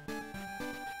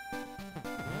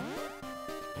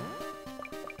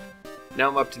 Now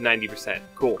I'm up to 90%.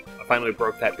 Cool, I finally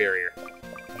broke that barrier.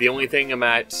 The only thing I'm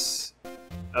at...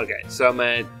 Okay, so I'm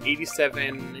at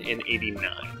 87 and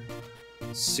 89.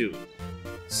 Soon.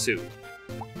 Soon.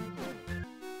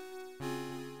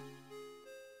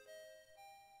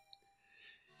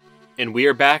 And we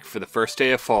are back for the first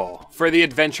day of fall, for the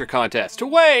adventure contest.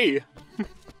 Away!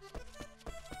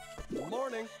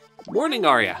 Morning. Morning,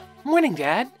 Arya. Morning,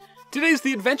 Dad. Today's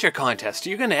the adventure contest.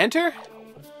 Are you gonna enter?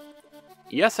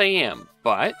 Yes, I am,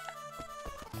 but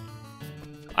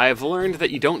I have learned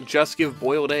that you don't just give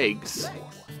boiled eggs.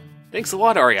 Thanks a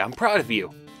lot, Arya. I'm proud of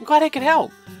you. I'm glad I could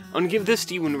help. I'm gonna give this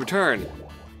to you in return.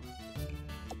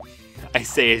 I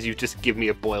say as you just give me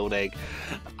a boiled egg.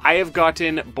 I have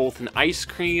gotten both an ice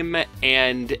cream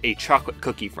and a chocolate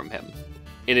cookie from him,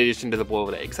 in addition to the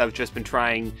boiled eggs. I've just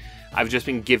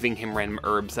been giving him random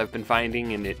herbs I've been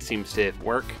finding, and it seems to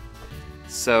work.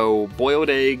 So,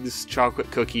 boiled eggs, chocolate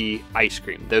cookie, ice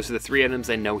cream. Those are the 3 items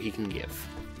I know he can give.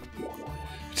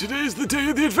 Today's the day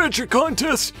of the adventure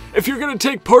contest. If you're gonna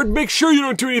take part, make sure you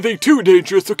don't do anything too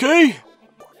dangerous, okay?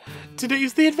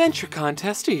 Today's the adventure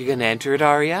contest. Are you gonna enter it,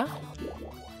 Arya?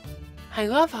 I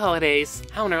love holidays.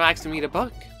 I want to relax and read a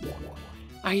book.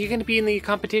 Are you gonna be in the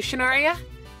competition, Arya?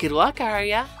 Good luck,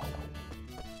 Arya.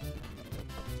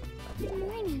 Good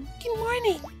morning. Good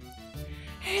morning.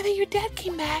 I heard that your dad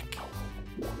came back.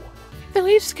 The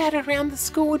leaves scattered around the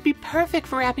school would be perfect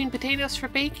for wrapping potatoes for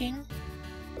baking.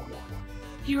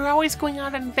 You're always going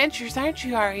out on adventures, aren't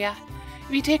you, Arya?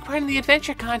 If you take part in the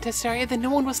adventure contest, Arya, then no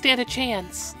one will stand a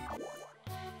chance.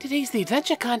 Today's the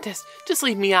adventure contest. Just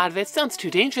leave me out of it. Sounds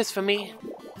too dangerous for me.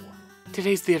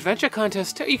 Today's the adventure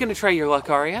contest. Are you gonna try your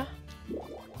luck, Arya?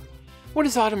 What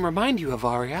does autumn remind you of,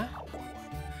 Arya?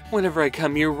 Whenever I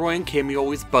come here, Roy and Cammy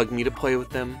always bug me to play with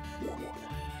them.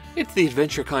 It's the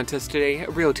adventure contest today,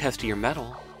 a real test of your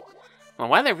mettle. Well,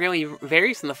 weather really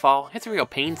varies in the fall. It's a real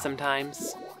pain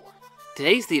sometimes.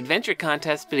 Today's the adventure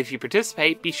contest, but if you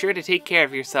participate, be sure to take care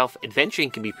of yourself.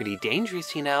 Adventuring can be pretty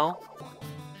dangerous, you know.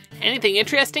 Anything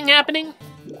interesting happening?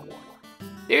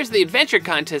 There's the adventure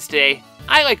contest today.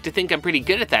 I like to think I'm pretty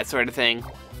good at that sort of thing.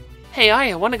 Hey,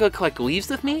 Arya, wanna go collect leaves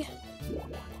with me?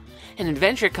 An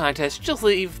adventure contest, just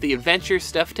leave the adventure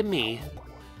stuff to me.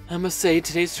 I must say,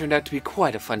 today's turned out to be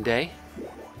quite a fun day.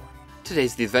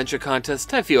 Today's the adventure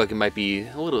contest. I feel like it might be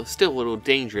still a little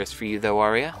dangerous for you though,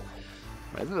 Arya.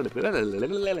 What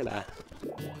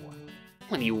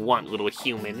do you want, little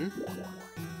human?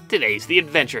 Today's the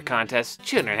adventure contest.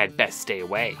 Children had best stay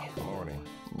away. Morning.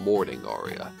 Morning,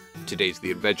 Arya. Today's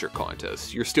the adventure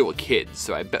contest. You're still a kid,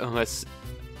 so I bet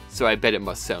it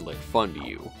must sound like fun to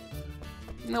you.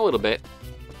 A little bit.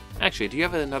 Actually, do you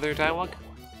have another dialogue?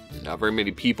 Not very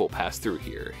many people pass through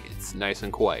here. It's nice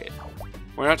and quiet.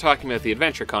 We're not talking about the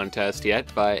adventure contest yet,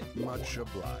 but Much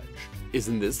obliged.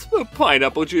 isn't this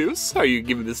pineapple juice? Are you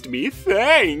giving this to me?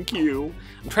 Thank you.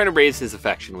 I'm trying to raise his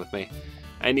affection with me.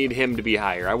 I need him to be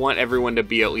higher. I want everyone to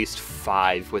be at least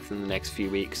 5 within the next few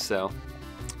weeks, so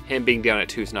him being down at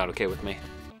 2 is not okay with me.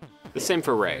 The same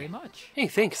for Ray. Very much. Hey,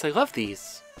 thanks. I love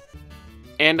these.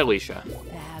 And Alicia.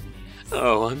 Fabulous.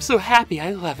 Oh, I'm so happy.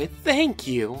 I love it. Thank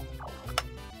you.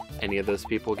 Any of those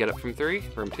people get up from 3?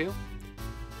 From 2?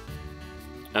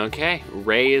 Okay,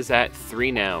 Ray is at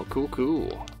 3 now. Cool,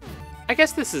 cool. I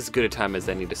guess this is as good a time as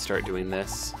any to start doing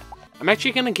this. I'm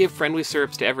actually going to give friendly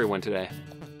syrups to everyone today.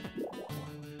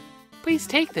 Please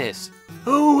take this.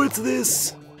 Oh, what's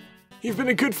this? You've been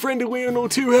a good friend to Lionel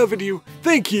too, haven't you?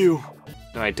 Thank you.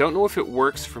 Now, I don't know if it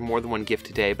works for more than one gift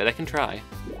today, but I can try.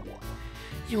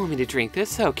 You want me to drink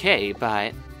this? Okay,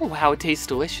 but wow, it tastes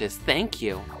delicious. Thank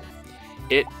you.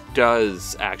 It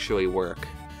does actually work.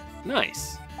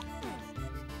 Nice.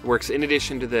 Works in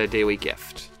addition to the daily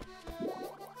gift.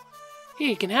 Here,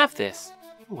 you can have this.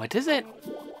 What is it?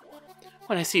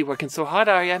 When I see you working so hard,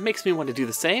 Arya, it makes me want to do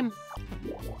the same.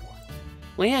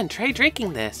 Leanne, try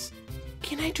drinking this.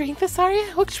 Can I drink this,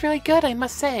 Arya? Looks really good, I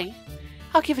must say.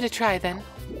 I'll give it a try then.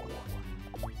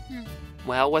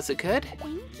 Well, was it good?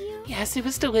 Thank you. Yes, it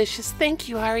was delicious. Thank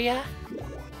you, Arya.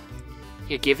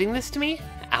 You're giving this to me?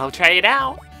 I'll try it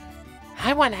out.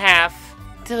 I want half.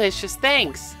 Delicious,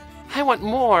 thanks. I want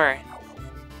more.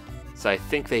 So I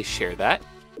think they share that.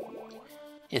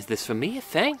 Is this for me?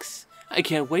 Thanks. I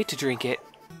can't wait to drink it.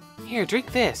 Here,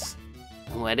 drink this.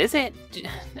 What is it?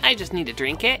 I just need to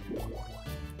drink it.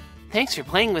 Thanks for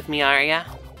playing with me, Arya.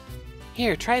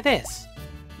 Here, try this.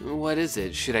 What is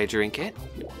it? Should I drink it?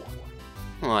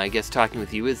 Well, I guess talking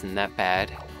with you isn't that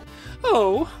bad.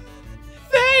 Oh,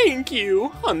 thank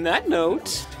you. On that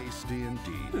note, Tasty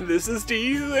indeed. this is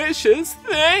delicious.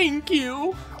 Thank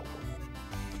you.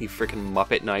 You freaking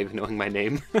Muppet not even knowing my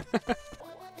name.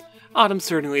 Autumn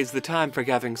certainly is the time for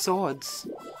gathering swords.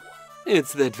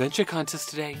 It's the adventure contest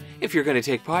today. If you're going to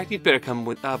take part, you'd better come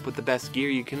up with the best gear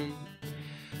you can.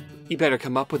 You better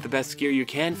come up with the best gear you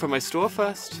can for my store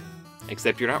first.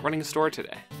 Except you're not running a store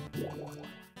today.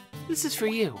 This is for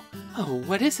you. Oh,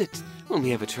 what is it? Let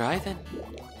me have a try, then.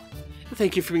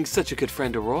 Thank you for being such a good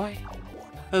friend to Roy.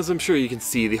 As I'm sure you can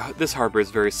see, this harbor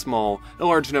is very small. A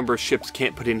large number of ships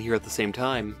can't put in here at the same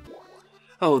time.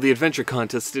 Oh, the adventure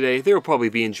contest today, there will probably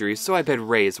be injuries, so I bet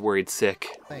Ray is worried sick.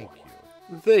 Thank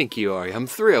you. Thank you, Ari. I'm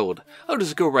thrilled. I'll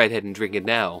just go right ahead and drink it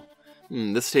now.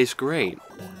 This tastes great.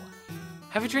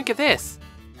 Have a drink of this.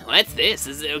 What's this?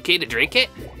 Is it okay to drink it?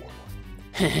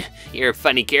 You're a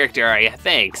funny character, are ya?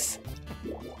 Thanks.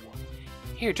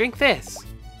 Here, drink this.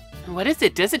 What is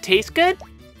it? Does it taste good?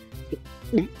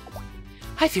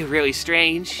 I feel really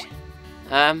strange.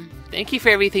 Thank you for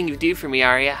everything you do for me,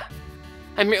 Arya.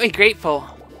 I'm really grateful.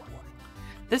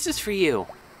 This is for you.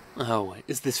 Oh,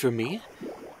 is this for me?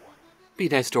 Be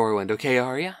nice to Orland, okay,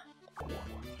 Arya?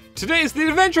 Today's the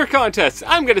adventure contest.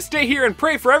 I'm gonna stay here and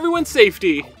pray for everyone's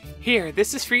safety. Here,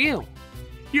 this is for you.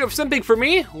 You have something for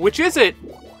me? Which is it?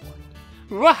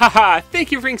 Wahaha!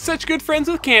 Thank you for being such good friends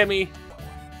with Cammy.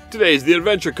 Today's the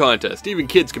adventure contest. Even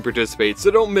kids can participate, so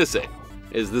don't miss it.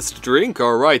 Is this a drink?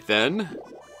 Alright then.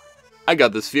 I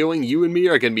got this feeling you and me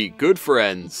are gonna be good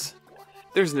friends.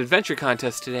 There's an adventure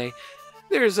contest today.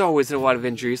 There's always a lot of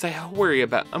injuries. I'm worried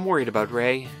about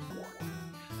Ray.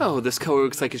 Oh, this color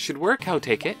looks like it should work. I'll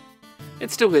take it.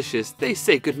 It's delicious. They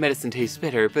say good medicine tastes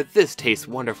bitter, but this tastes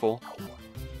wonderful.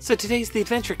 So today's the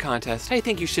adventure contest. I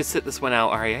think you should sit this one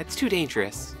out, Arya. It's too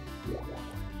dangerous.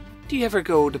 Do you ever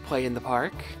go to play in the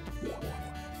park?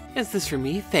 Is this for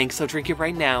me? Thanks, I'll drink it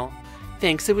right now.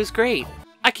 Thanks, it was great.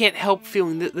 I can't help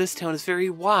feeling that this town is very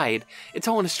wide. It's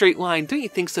all in a straight line. Don't you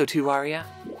think so too, Arya?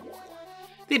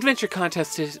 The adventure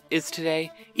contest is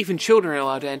today. Even children are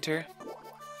allowed to enter.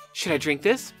 Should I drink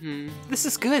this? This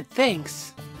is good,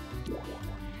 thanks.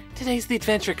 Today's the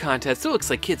adventure contest. It looks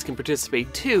like kids can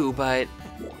participate too, but...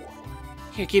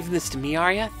 You're giving this to me,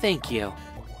 Arya? Thank you.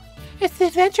 It's the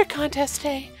adventure contest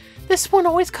day. This one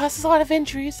always causes a lot of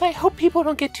injuries. I hope people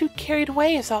don't get too carried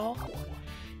away is all.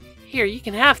 Here, you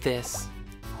can have this.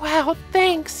 Wow,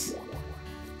 thanks.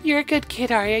 You're a good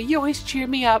kid, Arya. You always cheer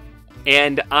me up.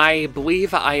 And I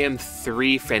believe I am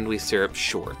 3 friendly syrups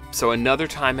short, so another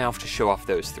time I have to show off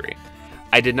those 3.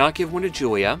 I did not give one to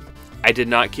Julia, I did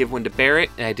not give one to Barrett,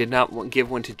 and I did not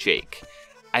give one to Jake.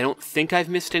 I don't think I've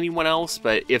missed anyone else,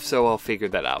 but if so, I'll figure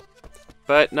that out.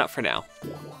 But not for now.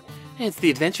 It's the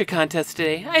adventure contest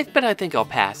today, but I think I'll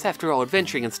pass. After all,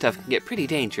 adventuring and stuff can get pretty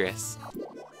dangerous.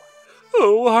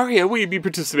 Oh, Arya, will you be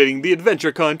participating in the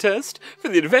adventure contest? For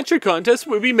the adventure contest,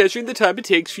 we'll be measuring the time it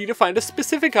takes for you to find a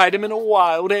specific item in a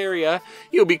wild area.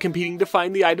 You'll be competing to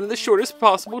find the item in the shortest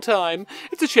possible time.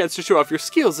 It's a chance to show off your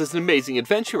skills as an amazing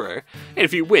adventurer. And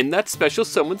if you win, that special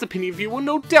someone's opinion of you will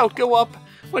no doubt go up.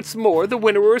 What's more, the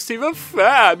winner will receive a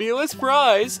fabulous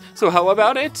prize. So how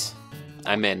about it?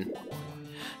 I'm in.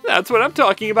 That's what I'm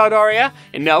talking about, Arya.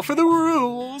 And now for the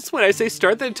rules. When I say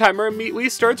start, the timer immediately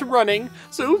starts running.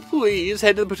 So please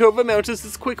head to the Patova Mountains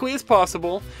as quickly as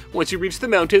possible. Once you reach the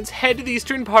mountains, head to the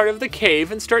eastern part of the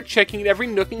cave and start checking every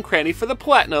nook and cranny for the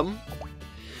platinum.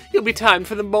 You'll be timed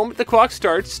from the moment the clock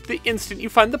starts to the instant you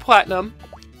find the platinum.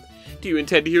 Do you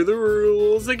intend to hear the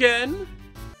rules again?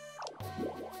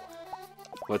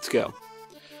 Let's go.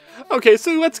 Okay,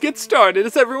 so let's get started.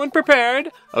 Is everyone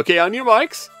prepared? Okay, on your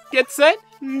mics. Get set.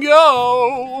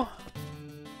 Go!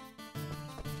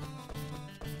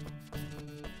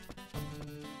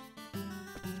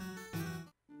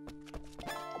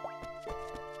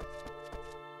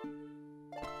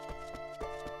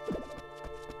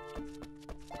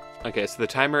 Okay, so the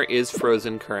timer is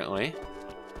frozen currently.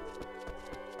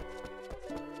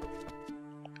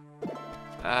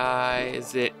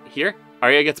 Is it here?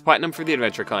 Arya gets platinum for the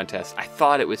adventure contest. I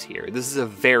thought it was here. This is a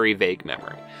very vague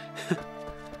memory.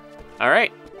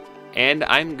 Alright, and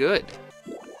I'm good.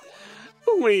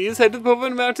 Please head to the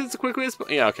Patova Mountains as quickly as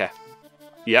possible. Yeah, okay.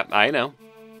 Yep, I know.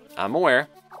 I'm aware.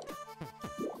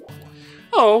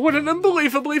 Oh, what an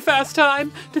unbelievably fast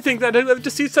time! To think that I lived to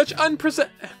see such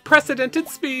unprecedented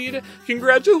speed!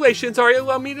 Congratulations, Arya.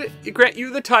 Allow me to grant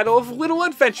you the title of Little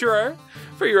Adventurer.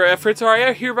 For your efforts, Arya,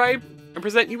 I hereby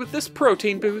present you with this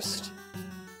protein boost.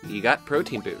 You got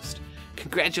protein boost.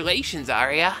 Congratulations,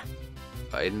 Arya.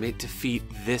 I admit defeat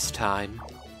this time.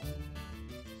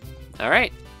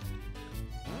 Alright.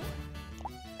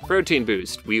 Protein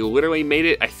boost. We literally made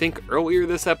it, I think, earlier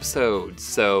this episode,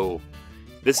 so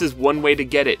this is one way to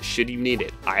get it, should you need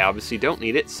it. I obviously don't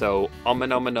need it, so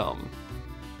nom.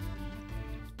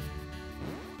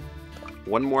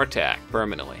 One more attack,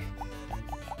 permanently.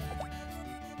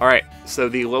 Alright, so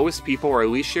the lowest people are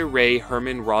Alicia, Ray,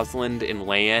 Herman, Rosalind, and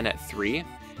Leanne at 3.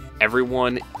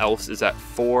 Everyone else is at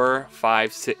 4,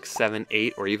 5, 6, 7,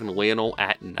 8, or even Lionel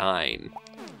at 9.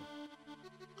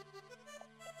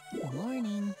 Good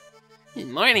morning.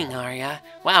 Morning, Arya.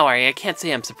 Wow, Arya, I can't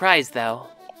say I'm surprised, though.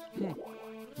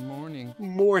 Morning.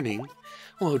 Morning.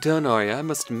 Well done, Arya. I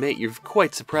must admit, you've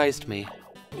quite surprised me.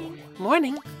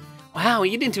 Morning. Wow,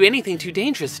 you didn't do anything too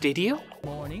dangerous, did you?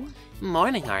 Morning.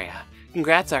 Morning, Arya.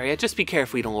 Congrats, Arya. Just be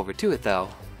careful you don't overdo it, though.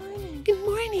 Good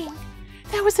morning.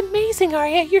 That was amazing,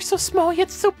 Arya. You're so small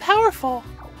yet so powerful.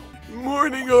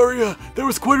 Morning, Arya. That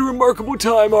was quite a remarkable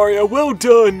time, Arya. Well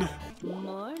done.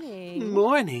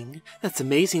 Morning. That's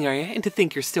amazing, Arya. And to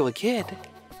think you're still a kid.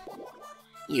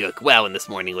 You look well in this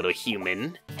morning, little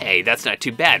human. Hey, that's not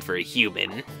too bad for a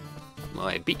human. Well,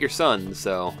 I beat your son,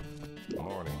 so...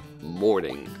 Morning.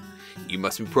 Morning. You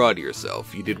must be proud of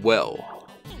yourself. You did well.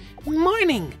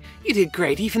 Morning. You did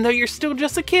great, even though you're still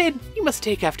just a kid. You must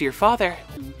take after your father.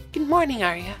 Good morning,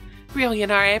 Arya.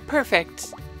 Brilliant, Arya.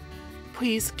 Perfect.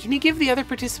 Please, can you give the other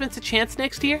participants a chance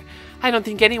next year? I don't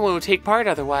think anyone will take part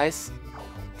otherwise.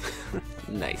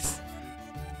 Nice.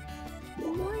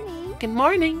 Good morning. Good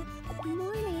morning. Good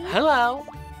morning. Hello.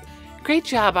 Great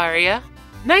job, Arya.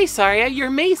 Nice, Arya. You're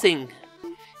amazing.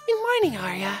 Good morning,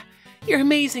 Arya. You're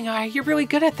amazing, Arya. You're really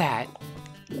good at that.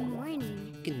 Good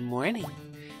morning. Good morning.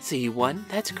 So you won?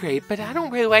 That's great, but I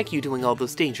don't really like you doing all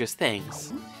those dangerous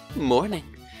things. Morning.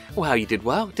 Wow, you did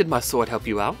well. Did my sword help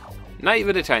you out? Not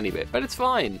even a tiny bit, but it's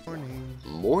fine. Morning.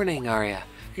 Morning, Arya.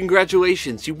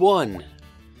 Congratulations, you won.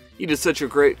 You did such a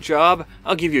great job.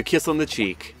 I'll give you a kiss on the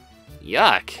cheek.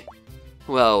 Yuck.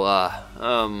 Well,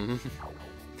 don't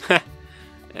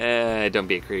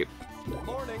be a creep.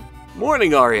 Morning.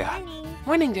 Morning, Arya. Morning.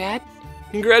 Morning, Dad.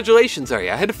 Congratulations,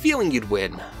 Arya. I had a feeling you'd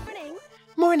win. Morning.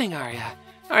 Morning, Arya.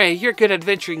 Arya, you're good at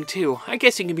adventuring too. I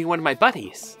guess you can be one of my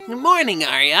buddies. Morning,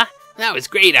 Arya. That was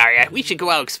great, Arya. We should go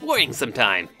out exploring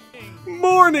sometime.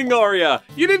 Morning, Arya.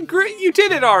 You did great. You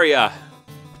did it, Arya.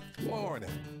 Morning.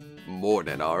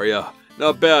 Morning, Arya.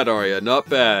 Not bad, Arya. Not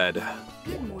bad.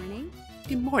 Good morning.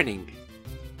 Good morning.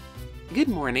 Good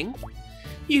morning.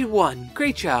 You won.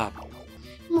 Great job.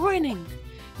 Morning.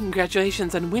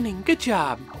 Congratulations on winning. Good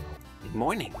job. Good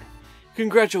morning.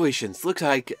 Congratulations. Looks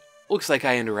like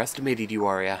I underestimated you,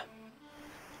 Arya.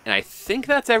 And I think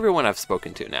that's everyone I've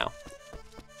spoken to now.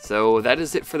 So that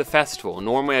is it for the festival.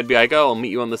 Normally I'd be like, oh, I'll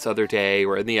meet you on this other day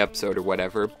or in the episode or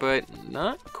whatever, but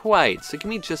not quite. So give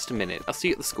me just a minute. I'll see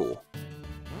you at the school.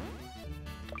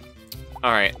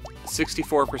 Alright,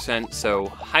 64%, so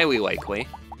highly likely.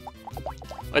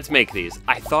 Let's make these.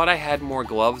 I thought I had more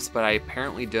gloves, but I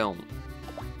apparently don't.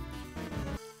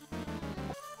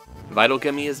 Vital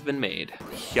Gummy has been made.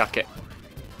 Yuck it.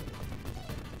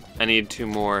 I need 2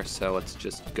 more, so let's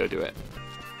just go do it.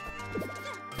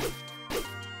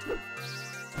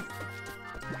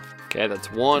 Okay,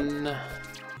 that's 1.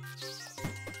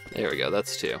 There we go,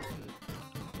 that's 2.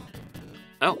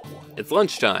 Oh, it's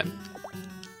lunchtime.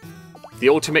 The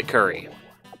ultimate curry.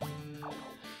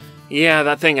 Yeah,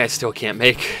 that thing I still can't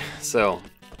make, so...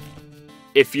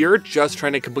 If you're just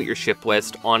trying to complete your ship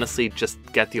list, honestly, just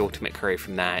get the ultimate curry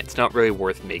from that. It's not really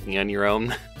worth making on your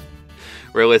own.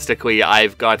 Realistically,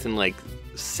 I've gotten like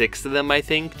 6 of them, I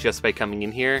think, just by coming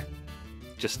in here.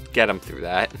 Just get them through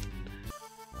that.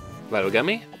 Vital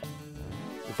Gummy?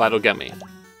 Vital Gummy.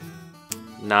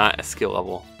 Not a skill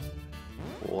level.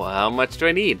 Well, how much do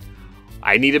I need?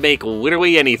 I need to make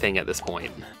literally anything at this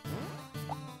point.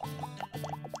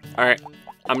 Alright,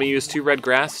 I'm gonna use 2 red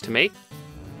grass to make.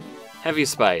 Heavy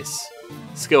Spice.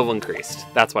 Skill increased.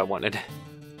 That's what I wanted.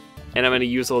 And I'm gonna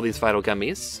use all these Vital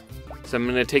Gummies. So I'm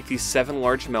gonna take these 7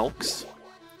 large milks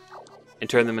and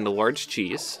turn them into large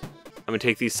cheese. I'm gonna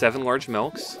take these 7 large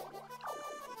milks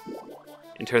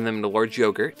and turn them into large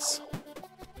yogurts.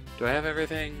 Do I have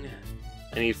everything?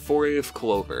 I need 4-leaf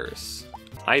clovers.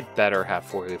 I better have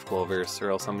 4-leaf clovers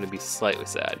or else I'm gonna be slightly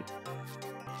sad.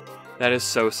 That is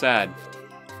so sad.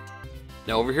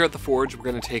 Now over here at the forge, we're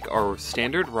gonna take our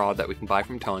standard rod that we can buy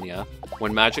from Tanya,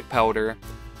 1 magic powder,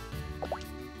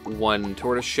 1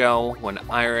 tortoise shell, 1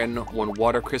 iron, 1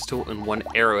 water crystal, and 1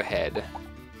 arrowhead.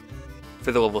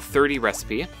 For the level 30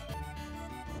 recipe,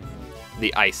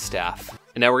 the ice staff.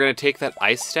 And now we're gonna take that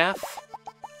ice staff,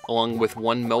 along with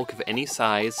 1 milk of any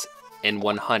size, and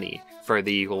 1 honey, for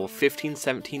the level 15,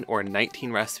 17, or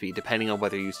 19 recipe, depending on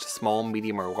whether you used small,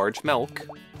 medium, or large milk,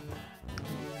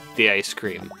 the ice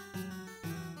cream.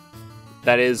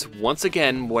 That is, once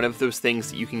again, one of those things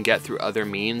that you can get through other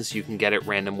means. You can get it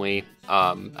randomly.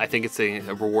 I think it's a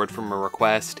reward from a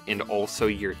request, and also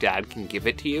your dad can give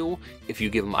it to you if you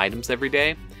give him items every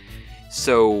day.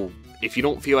 So if you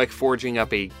don't feel like forging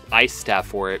up a ice staff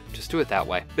for it, just do it that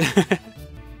way.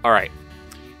 Alright,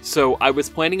 so I was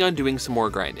planning on doing some more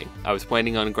grinding. I was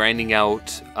planning on grinding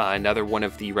out another one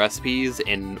of the recipes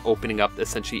and opening up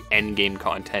essentially endgame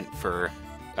content for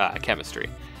chemistry.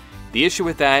 The issue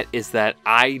with that is that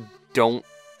I don't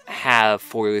have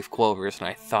 4-leaf clovers, and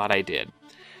I thought I did.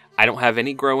 I don't have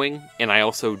any growing, and I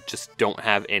also just don't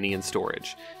have any in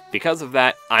storage. Because of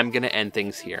that, I'm going to end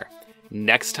things here.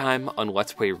 Next time on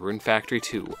Let's Play Rune Factory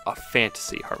 2, A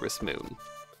Fantasy Harvest Moon.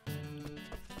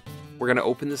 We're going to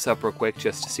open this up real quick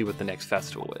just to see what the next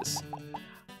festival is.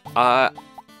 I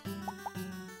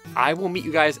will meet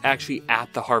you guys actually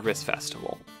at the Harvest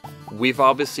Festival. We've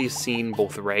obviously seen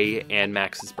both Ray and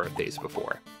Max's birthdays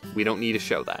before. We don't need to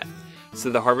show that. So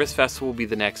the Harvest Festival will be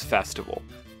the next festival.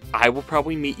 I will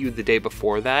probably meet you the day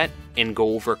before that and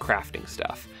go over crafting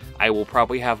stuff. I will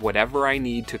probably have whatever I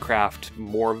need to craft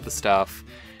more of the stuff,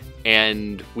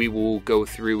 and we will go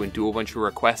through and do a bunch of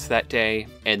requests that day,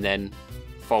 and then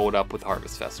follow it up with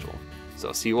Harvest Festival. So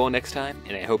I'll see you all next time,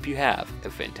 and I hope you have a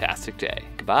fantastic day.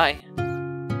 Goodbye!